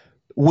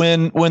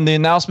when the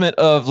announcement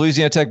of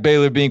Louisiana Tech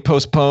Baylor being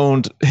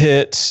postponed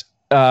hit,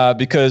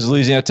 because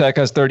Louisiana Tech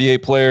has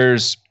 38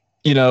 players.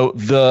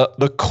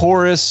 The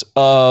chorus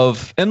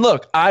of, and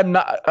look,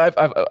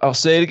 I'll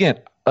say it again.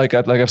 Like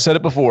I've said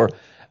it before.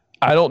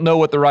 I don't know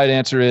what the right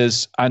answer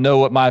is. I know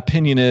what my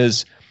opinion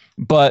is,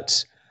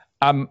 but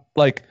I'm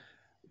like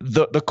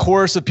the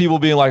chorus of people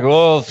being like,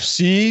 oh,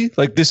 see,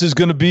 like, this is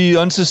going to be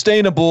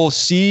unsustainable.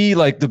 See,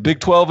 like, the Big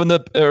 12 and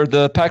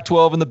the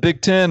Pac-12 and the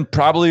Big 10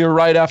 probably are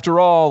right after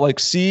all. Like,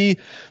 see,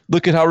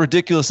 look at how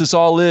ridiculous this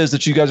all is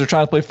that you guys are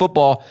trying to play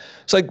football.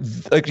 It's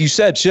like you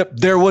said, Chip,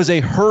 there was a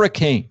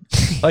hurricane.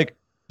 Like,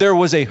 there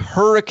was a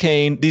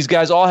hurricane. These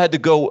guys all had to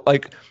go,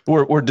 like,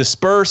 were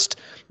dispersed.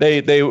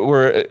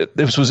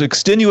 This was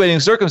extenuating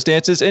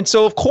circumstances. And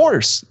so, of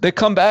course, they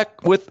come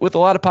back with a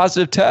lot of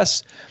positive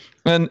tests.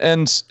 We don't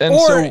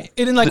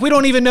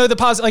even know the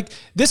positive. Like,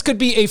 this could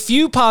be a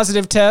few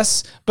positive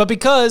tests, but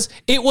because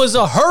it was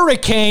a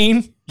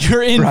hurricane,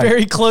 you're in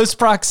very close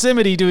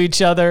proximity to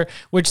each other,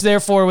 which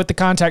therefore, with the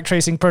contact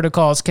tracing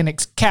protocols, can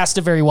cast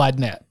a very wide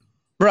net.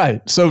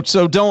 Right. So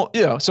don't,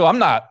 so I'm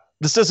not,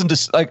 this doesn't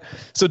just like,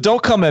 so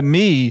don't come at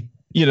me,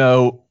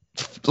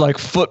 like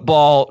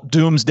football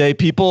doomsday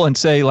people and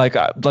say like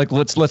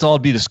let's all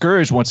be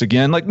discouraged once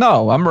again. Like,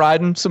 no, I'm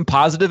riding some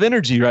positive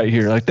energy right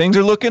here. Like, things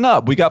are looking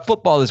up. We got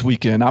football this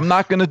weekend. I'm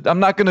not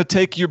gonna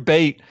take your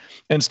bait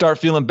and start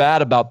feeling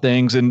bad about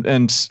things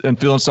and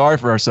feeling sorry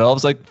for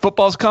ourselves. Like,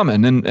 football's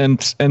coming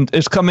and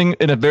it's coming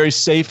in a very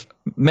safe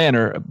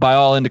manner by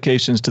all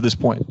indications to this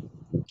point.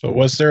 So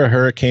was there a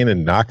hurricane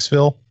in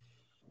Knoxville?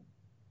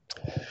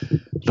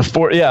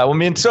 I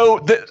mean,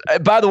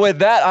 by the way,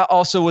 that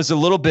also was a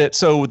little bit,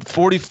 so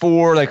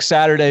 44, like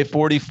Saturday,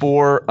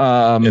 44.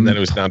 And then it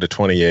was down to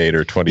 28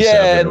 or 27.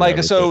 Yeah, and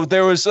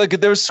there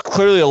was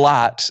clearly a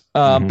lot,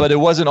 but it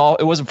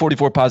wasn't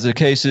 44 positive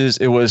cases.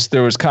 There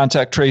was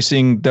contact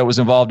tracing that was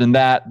involved in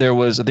that.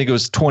 I think it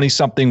was 20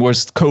 something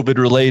was COVID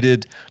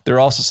related. There are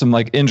also some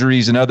like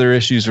injuries and other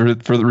issues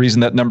for the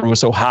reason that number was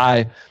so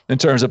high in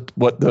terms of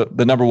what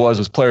the number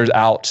was players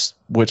out,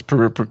 which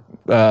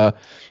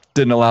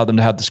didn't allow them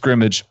to have the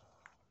scrimmage.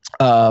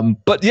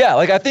 But yeah,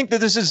 like I think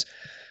that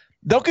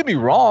don't get me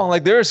wrong,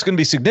 like there's going to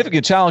be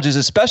significant challenges,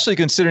 especially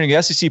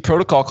considering SEC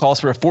protocol calls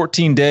for a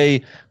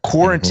 14-day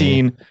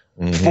quarantine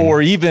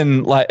for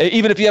even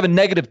if you have a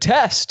negative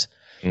test.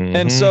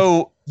 And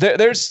so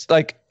there's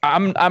like,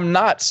 I'm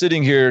not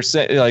sitting here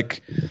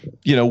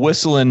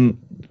whistling,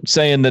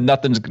 saying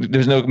that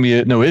there's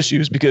no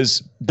issues,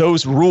 because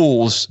those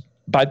rules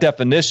by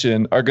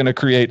definition are going to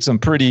create some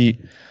pretty,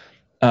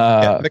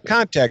 the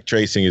contact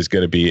tracing is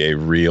going to be a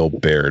real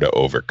bear to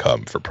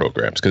overcome for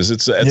programs, because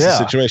it's a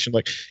situation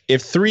like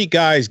if 3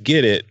 guys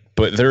get it,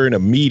 but they're in a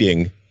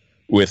meeting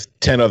with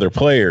 10 other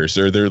players,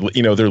 or they're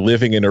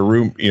living in a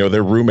room,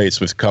 they're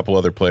roommates with a couple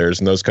other players,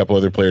 and those couple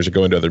other players are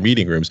going to other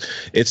meeting rooms.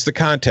 It's the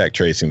contact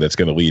tracing that's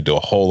going to lead to a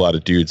whole lot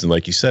of dudes. And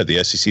like you said,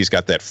 the SEC's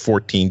got that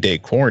 14-day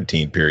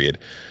quarantine period.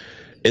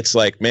 It's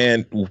like,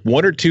 man,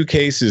 1 or 2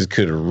 cases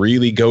could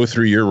really go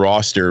through your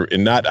roster,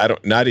 and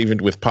not even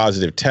with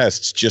positive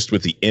tests, just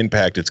with the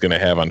impact it's going to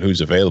have on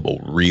who's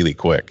available really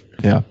quick.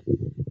 Yeah.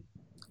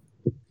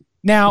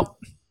 Now,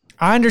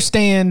 I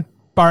understand,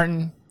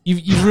 Barton,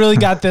 you've really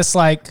got this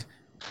like,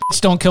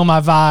 don't kill my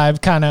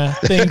vibe kind of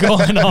thing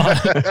going on.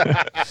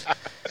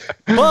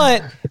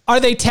 But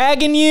are they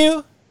tagging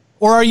you,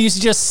 or are you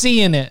just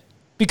seeing it?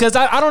 Because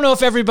I don't know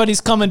if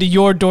everybody's coming to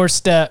your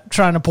doorstep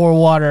trying to pour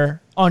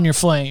water on your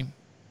flame.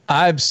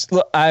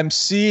 I'm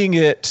seeing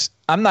it.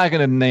 I'm not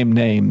going to name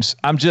names.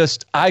 I've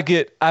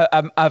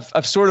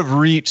sort of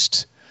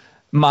reached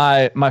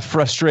my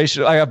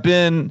frustration. Like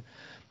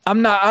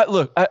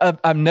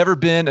I've never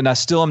been, and I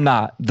still am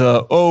not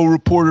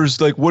reporters.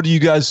 Like, why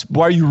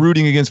are you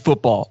rooting against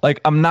football?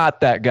 Like, I'm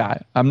not that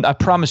guy. I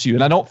promise you.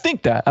 And I don't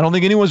think that. I don't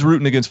think anyone's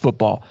rooting against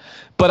football,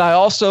 but I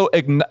also,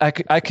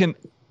 I can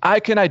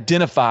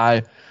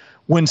identify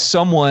when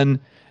someone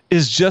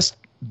is just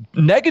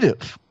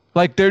negative.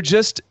 Like they're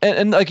just,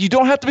 and like, you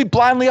don't have to be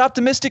blindly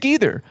optimistic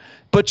either,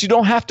 but you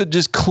don't have to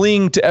just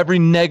cling to every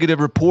negative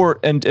report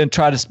and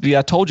try to be,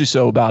 I told you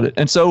so about it.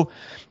 And so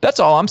that's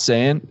all I'm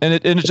saying. And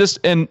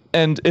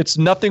it's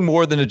nothing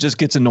more than it just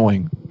gets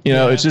annoying.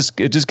 It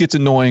just gets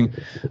annoying.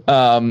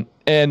 I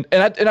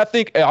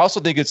also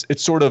think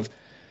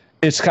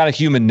it's kind of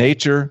human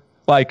nature.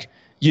 Like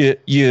you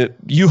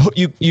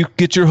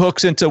get your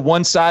hooks into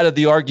one side of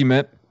the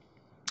argument,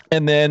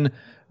 and then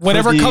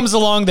whatever comes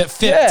along that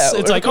fits. Yeah,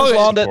 it's like,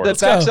 that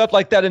backs up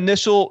like that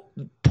initial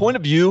point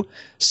of view.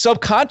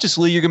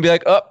 Subconsciously, you're gonna be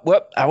like, oh,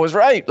 well, I was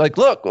right. Like,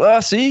 look,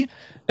 see,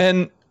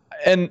 and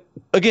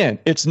again,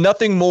 it's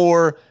nothing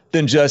more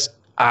than just,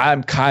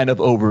 I'm kind of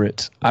over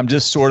it. I'm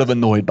just sort of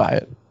annoyed by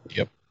it.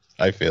 Yep,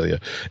 I feel you.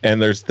 And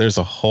there's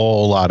a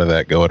whole lot of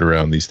that going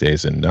around these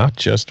days, and not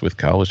just with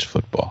college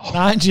football.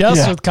 Not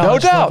just with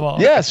college football. No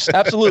doubt. Yes,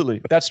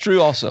 absolutely. That's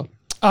true also.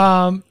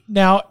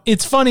 Now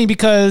it's funny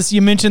because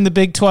you mentioned the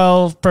Big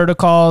 12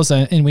 protocols,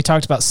 and we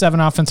talked about 7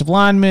 offensive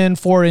linemen,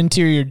 4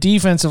 interior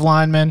defensive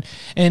linemen.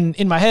 And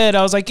in my head,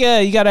 I was like, yeah,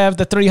 you got to have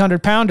the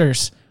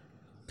 300-pounders.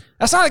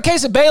 That's not the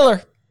case at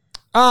Baylor.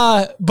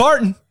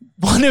 Barton,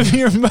 one of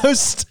your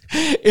most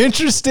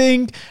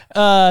interesting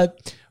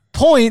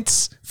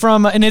points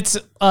from, and it's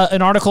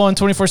an article on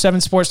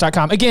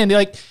 247sports.com. Again,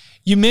 like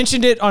you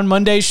mentioned it on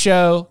Monday's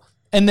show,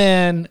 and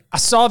then I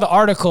saw the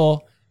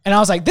article, and I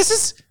was like,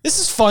 this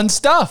is fun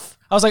stuff.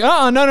 I was like,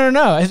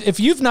 no. If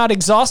you've not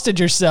exhausted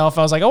yourself,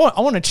 I was like, I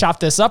want to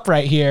chop this up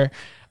right here.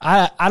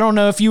 I don't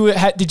know if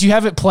did you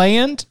have it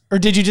planned, or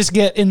did you just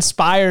get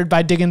inspired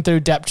by digging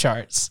through depth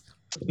charts?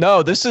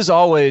 No, this is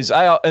always,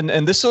 I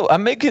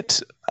may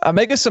get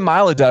some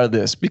mileage out of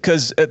this,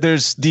 because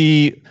there's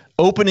the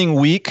opening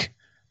week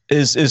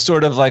is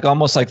sort of like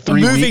almost like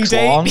 3 weeks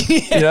long,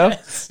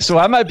 Yes. So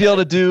I might be able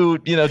to do,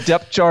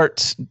 depth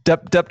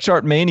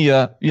chart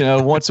mania,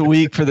 once a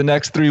week for the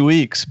next 3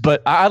 weeks.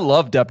 But I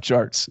love depth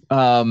charts.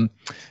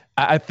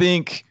 I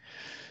think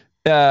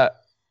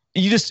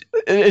it's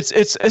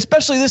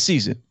especially this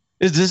season.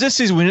 This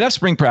season we didn't have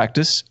spring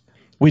practice.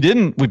 We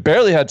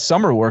barely had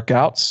summer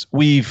workouts.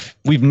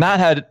 We've not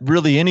had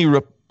really any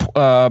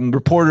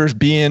reporters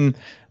being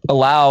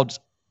allowed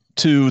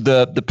to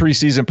the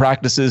preseason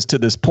practices to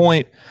this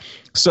point.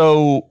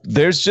 So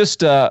there's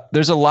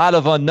there's a lot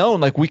of unknown.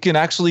 Like we can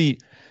actually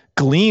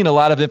glean a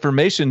lot of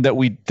information that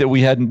we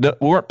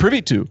weren't privy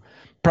to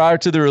prior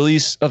to the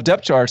release of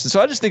depth charts. And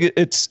so I just think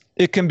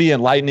it can be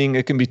enlightening.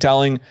 It can be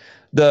telling.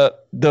 The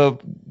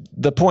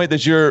point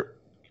that you're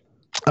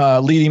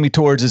leading me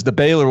towards is the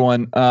Baylor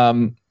one.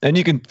 And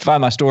you can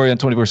find my story on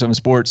 247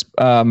 Sports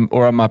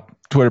or on my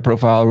Twitter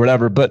profile or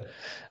whatever. But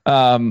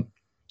I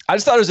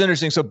just thought it was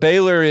interesting. So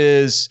Baylor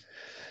is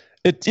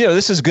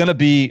this is going to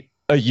be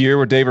a year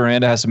where Dave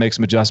Aranda has to make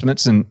some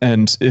adjustments and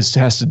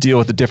has to deal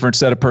with a different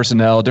set of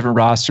personnel, different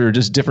roster,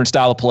 just different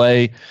style of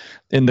play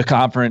in the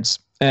conference.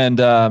 And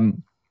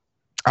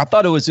I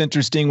thought it was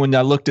interesting when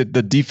I looked at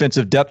the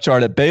defensive depth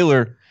chart at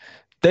Baylor.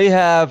 They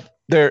have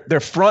their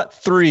front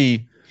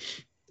three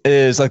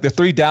is like the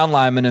three down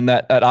linemen in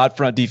that odd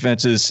front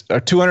defenses are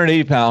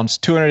 280 pounds,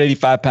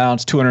 285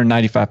 pounds,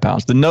 295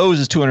 pounds. The nose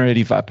is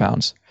 285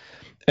 pounds.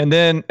 And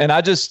I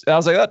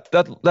was like,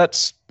 that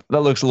looks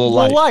a little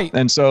light.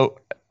 And so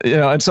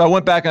I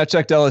went back and I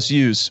checked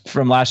LSU's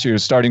from last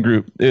year's starting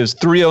group. It was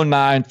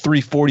 309,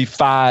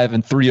 345,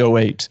 and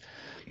 308.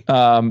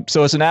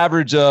 So it's an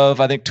average of,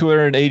 I think,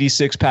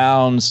 286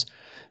 pounds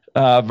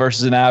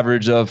versus an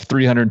average of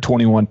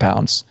 321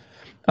 pounds.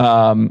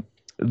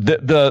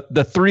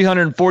 The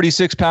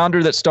 346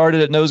 pounder that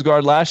started at nose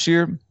guard last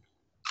year,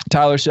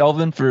 Tyler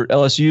Shelvin for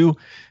LSU,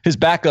 his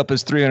backup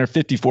is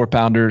 354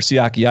 pounder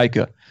Siaki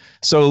Ika.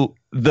 So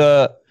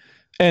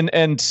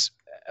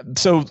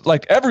so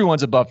like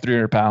everyone's above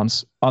 300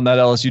 pounds on that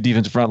LSU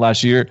defensive front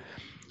last year.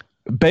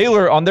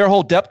 Baylor, on their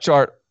whole depth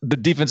chart, the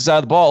defensive side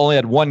of the ball only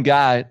had one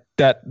guy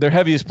that their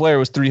heaviest player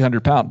was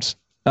 300 pounds.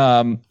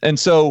 And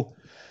so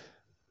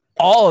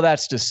all of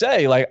that's to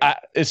say, like,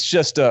 this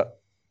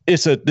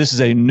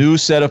is a new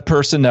set of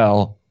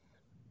personnel.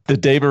 The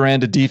Dave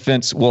Aranda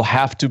defense will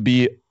have to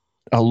be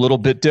a little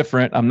bit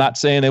different. I'm not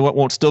saying they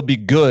won't still be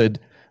good,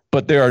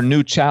 but there are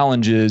new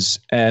challenges,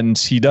 and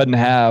he doesn't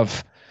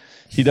have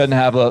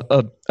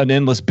an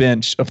endless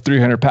bench of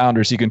 300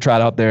 pounders he can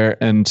trot out there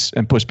and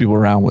push people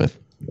around with.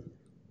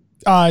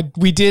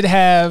 We did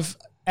have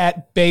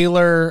at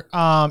Baylor,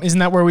 isn't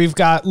that where we've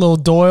got Lil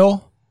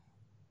Doyle?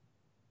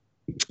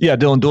 Yeah,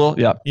 Dylan Doyle.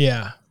 Yeah.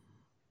 Yeah.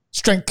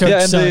 Strength coach.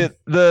 Yeah, and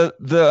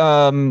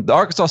the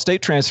Arkansas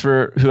State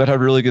transfer, who I'd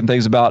heard really good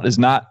things about, is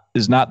not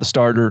the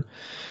starter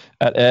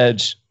at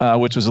edge,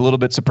 which was a little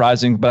bit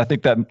surprising. But I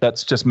think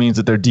that just means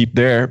that they're deep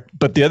there.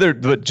 But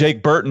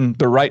Jake Burton,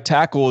 the right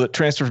tackle that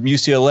transferred from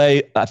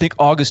UCLA, I think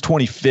August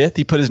 25th,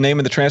 he put his name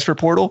in the transfer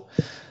portal,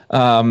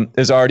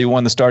 has already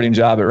won the starting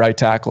job at right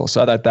tackle.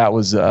 So I thought that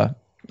was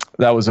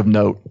of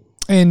note.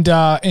 And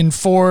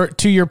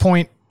to your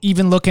point,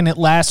 even looking at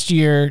last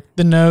year,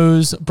 the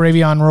nose,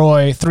 Bravion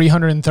Roy,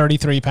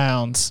 333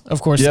 pounds.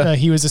 Of course,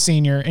 he was a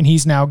senior, and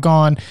he's now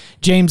gone.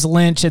 James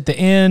Lynch at the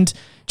end,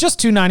 just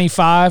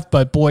 295,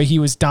 but boy, he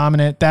was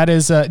dominant. That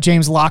is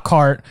James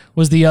Lockhart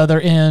was the other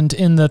end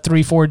in the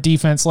 3-4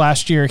 defense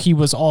last year. He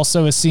was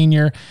also a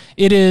senior.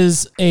 It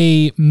is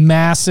a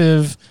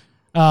massive,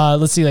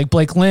 let's see, like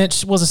Blake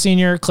Lynch was a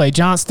senior, Clay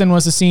Johnston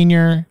was a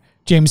senior,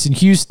 Jameson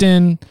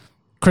Houston,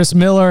 Chris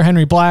Miller,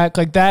 Henry Black,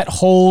 like that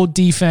whole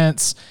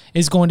defense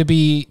is going to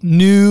be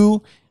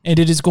new, and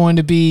it is going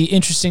to be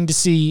interesting to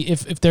see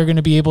if they're going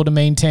to be able to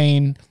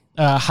maintain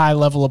a high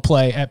level of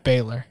play at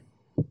Baylor.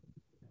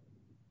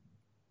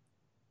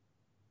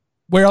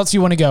 Where else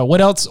you want to go?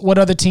 What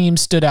other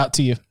teams stood out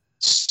to you?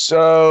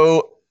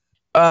 So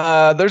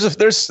there's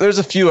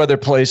a few other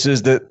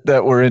places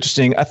that were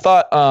interesting. I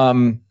thought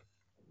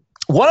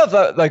one of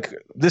the, like,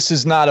 this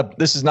is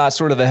not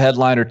sort of a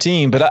headliner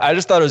team, but I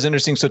just thought it was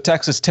interesting. So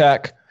Texas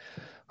Tech,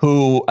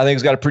 who I think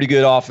has got a pretty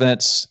good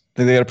offense, I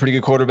think they got a pretty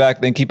good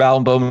quarterback. They can keep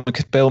Alan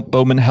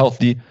Bowman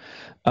healthy.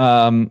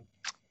 But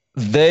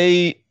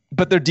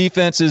their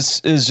defense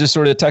is just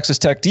sort of Texas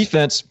Tech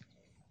defense.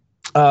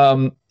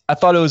 I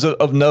thought it was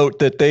of note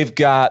that they've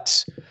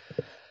got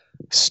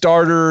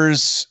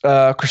starters,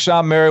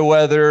 Krishan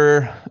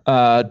Merriweather,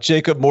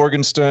 Jacob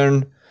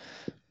Morgenstern,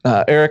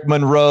 Eric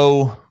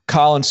Monroe,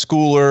 Colin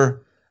Schooler,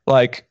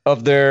 like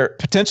of their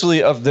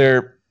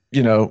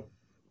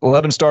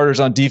 11 starters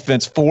on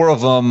defense, 4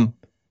 of them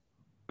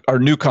are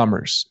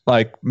newcomers.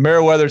 Like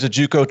Merriweather's a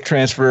JUCO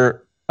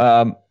transfer,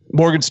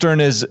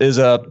 Morgenstern is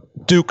a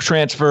Duke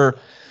transfer,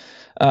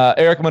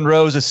 Eric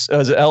Monroe is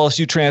an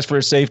LSU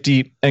transfer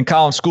safety, and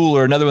Colin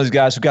Schooler, another one of these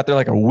guys who got there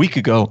like a week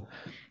ago,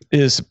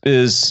 is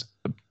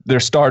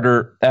their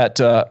starter at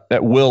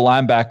will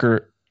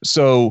linebacker.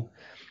 So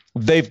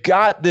they've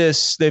got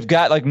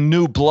like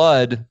new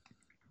blood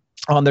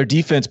on their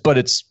defense, but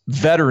it's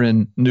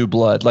veteran new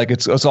blood. Like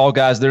it's all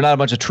guys. They're not a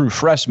bunch of true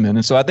freshmen.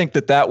 And so I think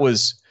that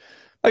was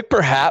like,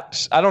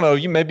 perhaps, I don't know,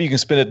 maybe you can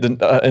spin it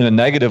in a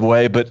negative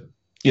way, but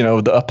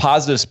a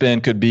positive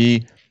spin could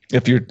be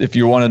if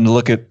you're wanting to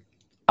look at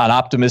an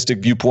optimistic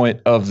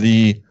viewpoint of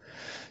the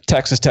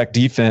Texas Tech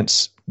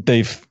defense,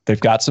 they've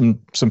got some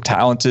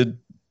talented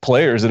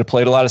players that have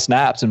played a lot of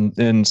snaps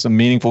in some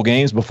meaningful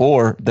games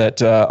before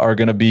that are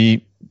going to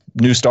be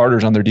new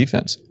starters on their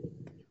defense.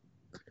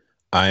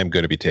 I am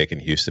going to be taking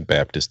Houston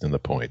Baptist in the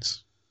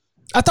points.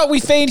 I thought we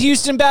feigned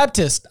Houston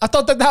Baptist. I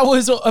thought that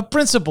was a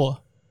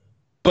principle.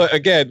 But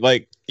again,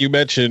 like you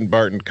mentioned,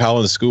 Barton,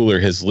 Colin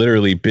Schooler has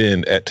literally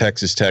been at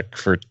Texas Tech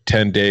for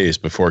 10 days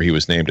before he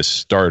was named a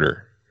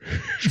starter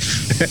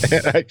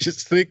And I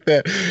just think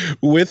that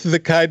with the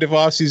kind of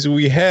offseason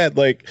we had,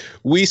 like,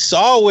 we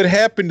saw what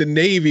happened to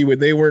Navy when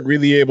they weren't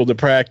really able to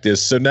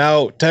practice. So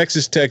now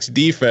Texas Tech's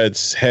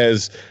defense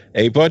has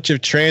a bunch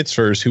of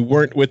transfers who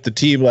weren't with the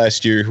team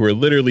last year, who are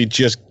literally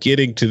just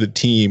getting to the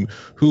team,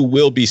 who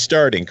will be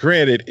starting.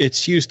 Granted,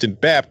 it's Houston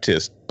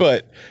Baptist,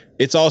 but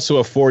it's also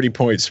a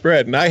 40-point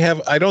spread. And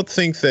I don't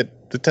think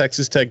that the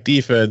Texas Tech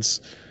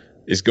defense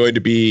is going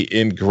to be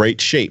in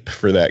great shape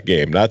for that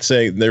game. Not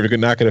saying they're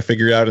not going to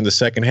figure it out in the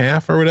second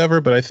half or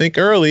whatever, but I think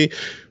early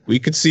we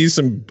could see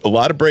a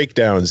lot of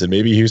breakdowns, and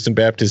maybe Houston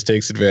Baptist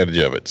takes advantage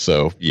of it.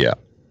 So, yeah.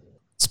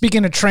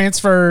 Speaking of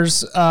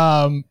transfers,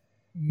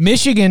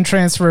 Michigan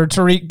transferred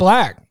Tariq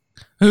Black,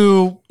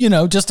 who,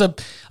 I feel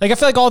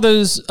like all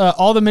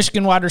the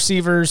Michigan wide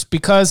receivers,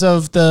 because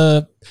of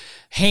the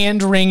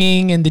hand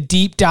wringing and the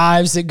deep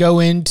dives that go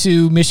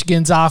into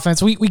Michigan's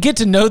offense, we get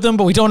to know them,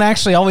 but we don't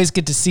actually always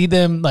get to see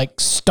them like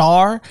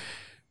star.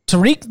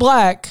 Tariq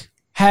Black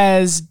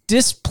has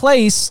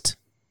displaced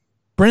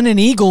Brennan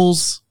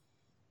Eagles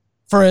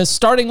for a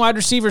starting wide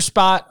receiver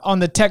spot on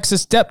the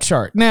Texas depth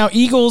chart. Now,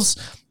 Eagles,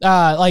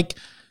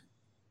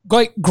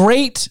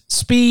 great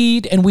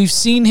speed, and we've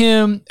seen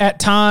him at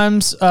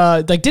times.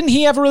 Didn't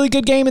he have a really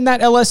good game in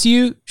that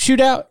LSU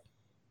shootout?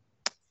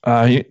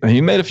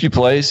 He made a few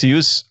plays. He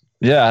was,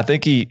 I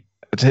think he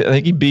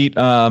beat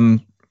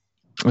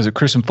was it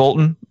Christian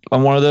Fulton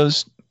on one of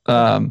those?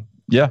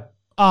 Yeah.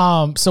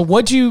 So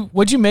what'd you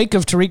make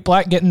of Tariq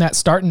Black getting that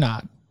starting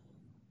nod?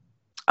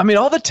 I mean,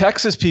 all the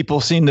Texas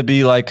people seem to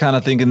be like kind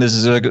of thinking this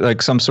is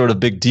like some sort of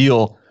big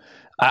deal.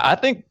 I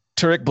think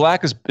Tariq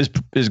Black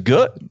is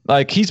good.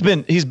 Like he's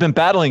been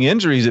battling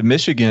injuries at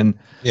Michigan.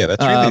 Yeah,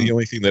 that's really the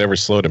only thing that ever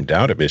slowed him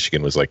down at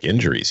Michigan was like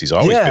injuries. He's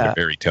always been a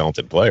very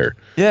talented player.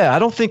 Yeah, I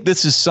don't think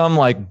this is some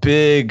like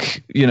big,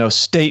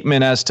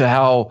 statement as to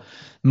how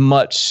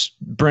much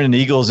Brennan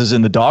Eagles is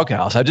in the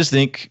doghouse. I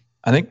think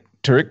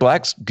Tariq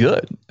Black's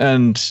good,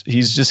 and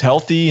he's just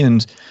healthy,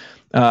 and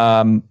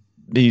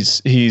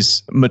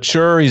he's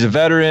mature. He's a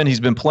veteran.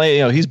 He's been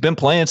playing. He's been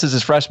playing since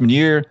his freshman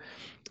year,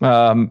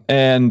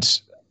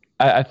 and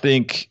I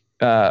think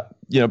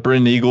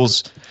Brennan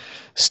Eagles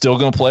still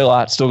going to play a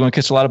lot, still going to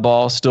catch a lot of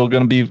balls, still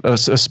going to be a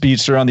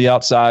speedster on the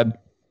outside.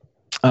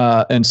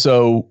 And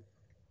so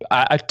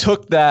I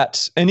took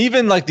that. And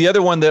even like the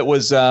other one that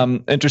was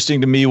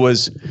interesting to me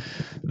was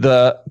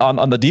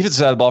on the defensive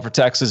side of the ball for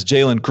Texas,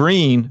 Jalen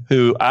Green,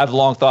 who I've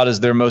long thought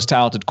is their most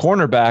talented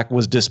cornerback,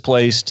 was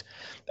displaced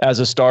as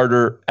a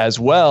starter as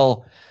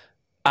well.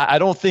 I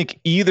don't think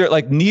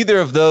neither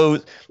of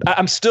those,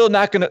 I'm still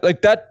not going to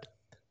like that.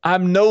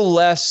 I'm no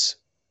less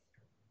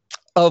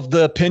of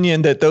the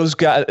opinion that those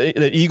guys,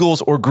 that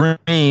Eagles or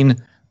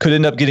Green, could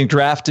end up getting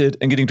drafted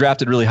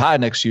really high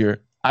next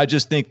year. I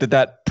just think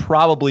that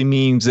probably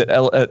means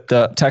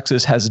that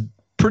Texas has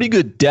pretty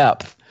good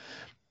depth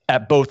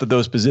at both of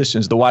those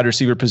positions, the wide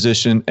receiver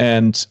position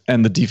and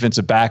the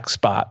defensive back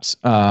spots.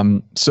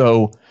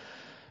 So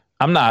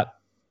I'm not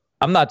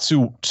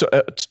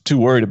too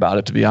worried about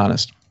it, to be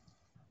honest.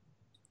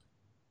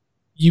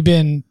 You've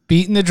been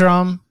beating the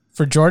drum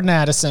for Jordan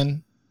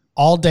Addison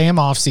all damn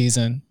off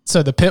season.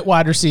 So the Pitt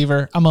wide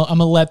receiver, I'm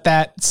gonna let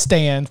that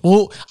stand.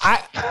 Well,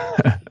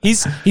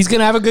 he's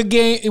gonna have a good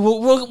game.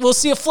 We'll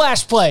see a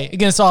flash play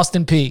against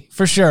Austin Peay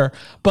for sure.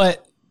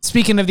 But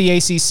speaking of the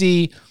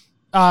ACC,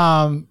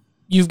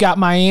 you've got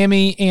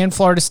Miami and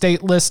Florida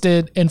State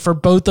listed, and for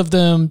both of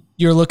them,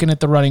 you're looking at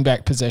the running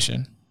back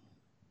position.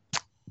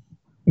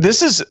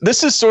 This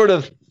is sort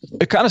of,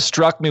 it kind of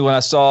struck me when I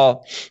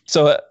saw,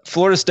 so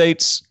Florida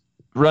State's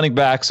running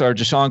backs are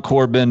Jashaun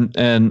Corbin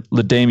and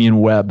LaDamian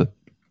Webb.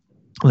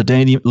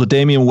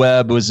 LaDamian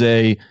Webb was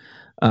a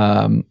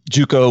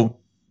JUCO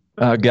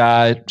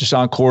guy.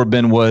 Jashaun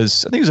Corbin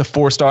was, I think he was a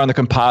 4-star in the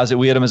composite.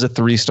 We had him as a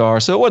 3-star.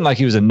 So it wasn't like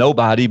he was a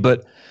nobody,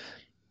 but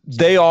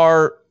they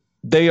are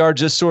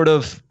just sort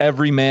of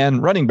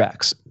everyman running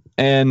backs,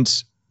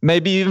 and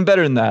maybe even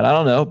better than that. I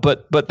don't know,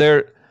 but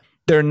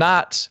they're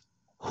not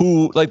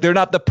they're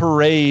not the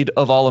parade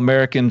of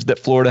All-Americans that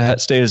Florida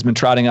State has been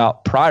trotting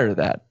out prior to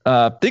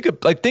that.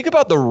 Think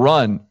about the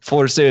run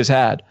Florida State has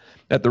had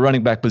at the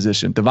running back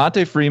position.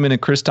 Devontae Freeman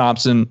and Chris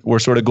Thompson were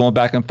sort of going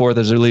back and forth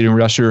as their leading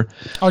rusher.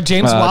 Oh,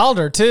 James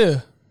Wilder too.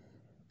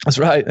 That's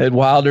right. They had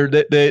Wilder.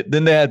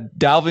 Then they had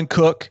Dalvin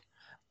Cook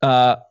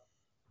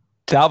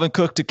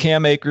to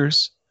Cam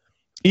Akers.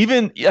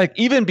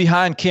 Even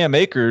behind Cam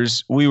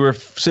Akers, we were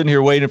sitting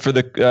here waiting for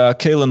the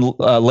Kalen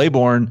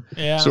Laybourne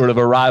sort of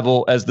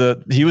arrival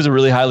he was a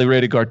really highly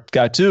rated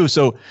guy too.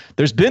 So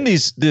there's been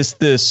this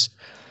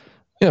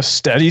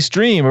steady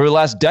stream over the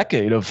last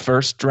decade of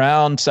first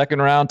round,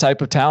 second round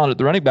type of talent at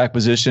the running back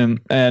position.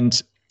 And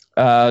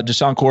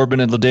Jashaun Corbin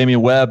and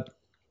LaDamian Webb,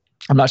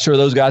 I'm not sure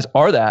those guys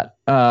are that.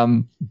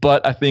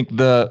 But I think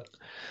the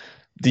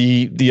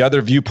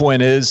other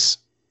viewpoint is,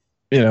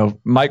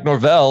 Mike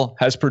Norvell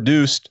has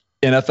produced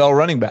NFL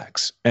running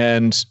backs,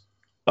 and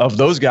of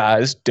those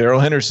guys,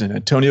 Darrell Henderson,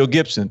 Antonio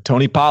Gibson,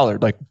 Tony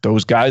Pollard, like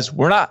those guys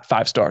were not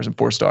 5 stars and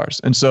 4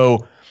 stars. And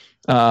so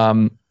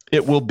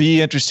it will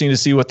be interesting to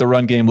see what the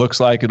run game looks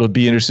like. It'll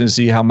be interesting to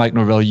see how Mike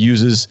Norvell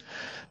uses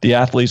the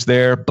athletes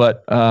there.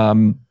 But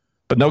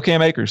no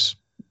Cam Akers,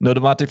 no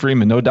Devontae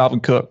Freeman, no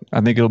Dalvin Cook.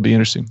 I think it'll be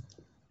interesting.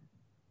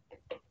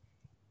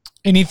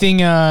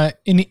 Anything?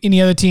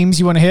 Any other teams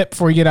you want to hit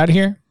before we get out of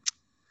here?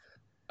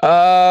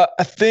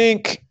 I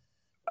think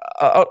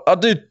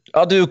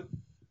I'll do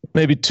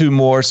maybe two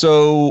more.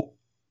 So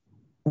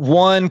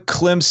one,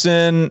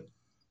 Clemson.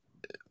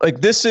 Like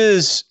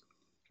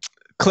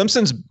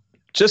Clemson's,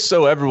 just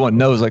so everyone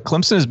knows, like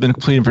Clemson has been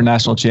competing for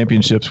national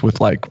championships with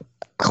like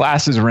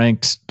classes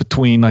ranked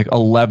between like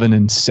 11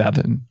 and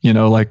 7.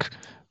 Like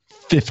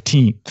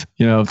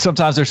 15th.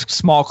 Sometimes there's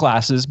small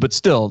classes, but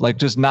still, like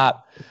just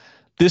not.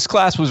 This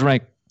class was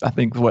ranked, I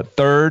think,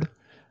 third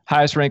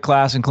highest ranked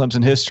class in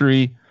Clemson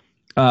history.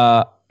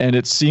 And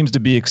it seems to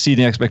be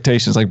exceeding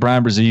expectations. Like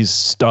Brian Brzez's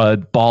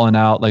stud, balling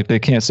out. Like they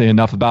can't say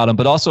enough about him.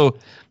 But also,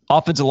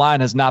 offensive line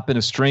has not been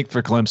a strength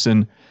for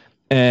Clemson.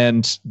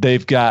 And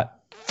they've got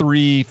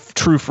 3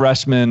 true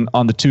freshmen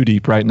on the 2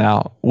 deep right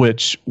now,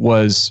 which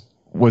was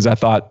I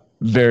thought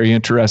very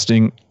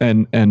interesting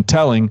and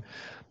telling.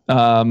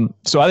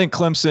 So I think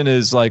Clemson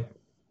is like,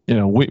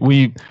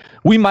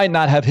 we might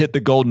not have hit the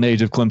golden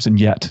age of Clemson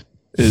yet.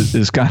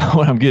 Is kind of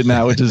what I'm getting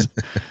at,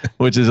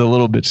 which is a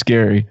little bit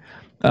scary.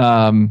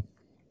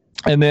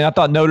 And then I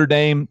thought Notre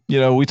Dame.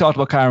 We talked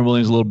about Kyron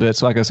Williams a little bit,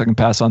 so I guess I can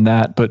pass on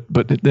that. But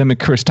them and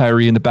Chris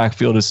Tyree in the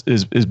backfield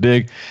is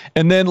big.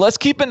 And then let's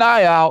keep an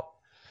eye out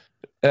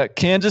at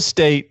Kansas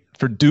State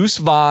for Deuce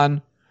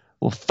Vaughn,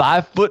 little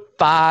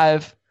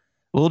 5'5",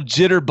 little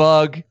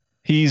jitterbug.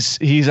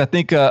 He's I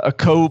think a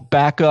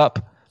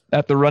co-backup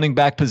at the running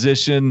back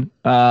position.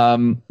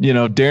 Darren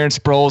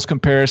Sproles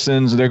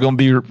comparisons, they're going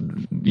to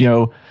be,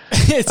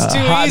 it's too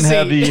hot easy. and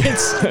heavy.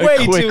 It's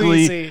way quickly. too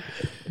easy.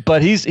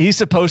 But he's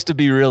supposed to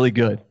be really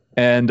good,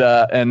 and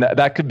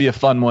that could be a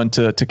fun one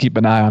to keep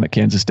an eye on at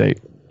Kansas State.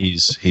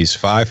 He's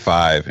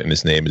 5'5", and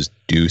his name is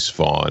Deuce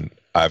Vaughn.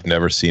 I've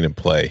never seen him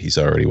play. He's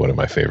already one of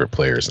my favorite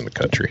players in the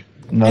country.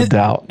 No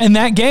doubt. And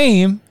that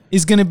game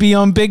is going to be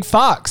on Big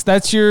Fox.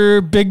 That's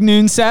your big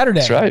noon Saturday.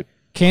 That's right.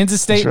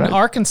 Kansas State and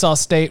Arkansas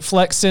State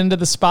flexed into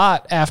the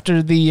spot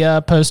after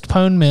the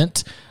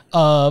postponement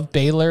of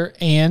Baylor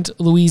and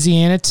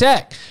Louisiana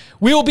Tech.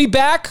 We will be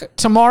back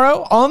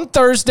tomorrow on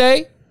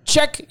Thursday.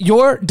 Check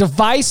your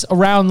device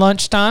around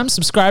lunchtime.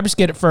 Subscribers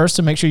get it first,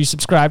 so make sure you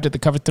subscribe to the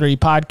Cover 3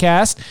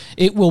 podcast.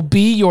 It will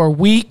be your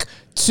week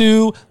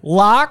 2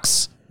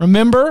 locks.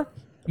 Remember,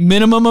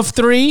 minimum of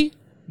 3,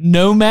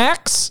 no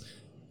max.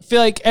 I feel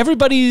like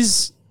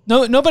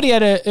nobody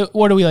had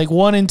what are we, like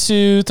 1 and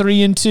 2,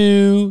 3 and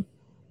 2?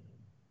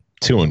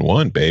 2 and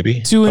 1,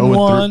 baby. 2 and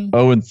 1.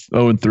 0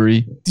 and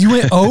 3. You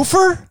went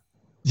over?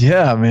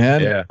 Yeah,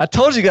 man. Yeah. I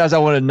told you guys I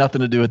wanted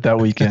nothing to do with that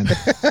weekend.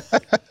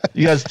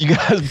 You guys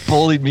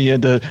bullied me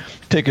into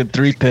taking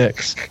 3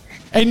 picks.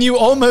 And you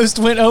almost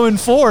went 0 and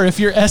 4 if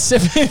you're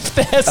SMU.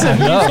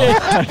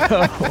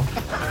 I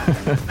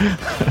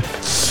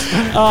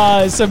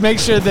know. So make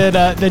sure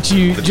that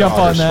you jump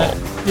on that.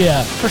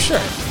 Yeah, for sure.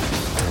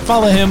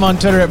 Follow him on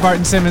Twitter at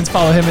Barton Simmons.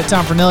 Follow him at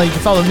Tom Fernelli. You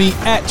can follow me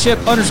at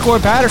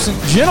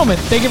Chip_Patterson. Gentlemen,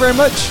 thank you very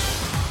much.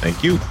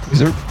 Thank you. Yes,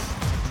 sir.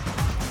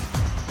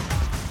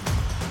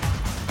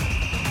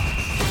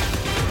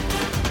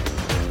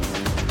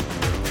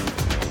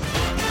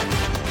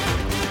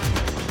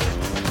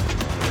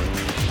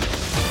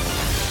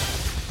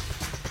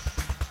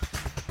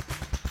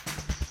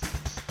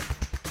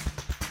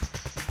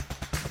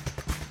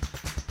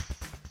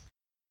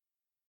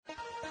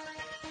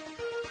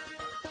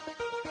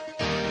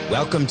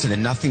 Welcome to the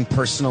Nothing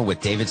Personal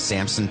with David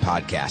Sampson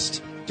podcast.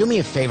 Do me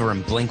a favor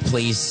and blink,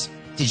 please.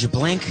 Did you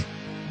blink?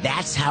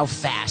 That's how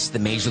fast the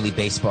Major League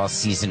Baseball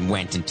season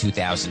went in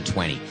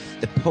 2020.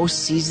 The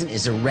postseason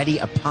is already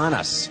upon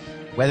us.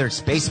 Whether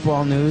it's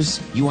baseball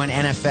news, UN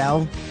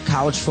NFL,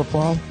 college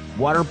football,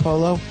 water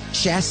polo,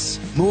 chess,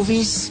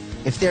 movies,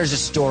 if there's a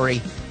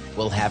story,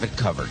 we'll have it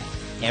covered.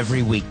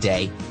 Every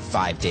weekday,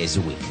 5 days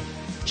a week.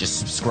 Just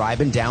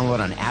subscribe and download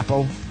on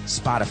Apple,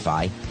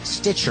 Spotify,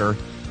 Stitcher,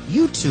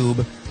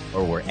 YouTube,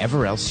 or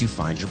wherever else you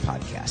find your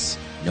podcasts.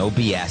 No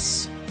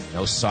BS,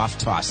 no soft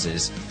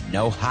tosses,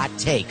 no hot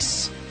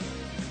takes.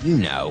 You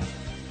know,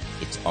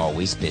 it's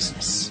always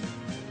business.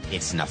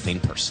 It's nothing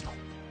personal.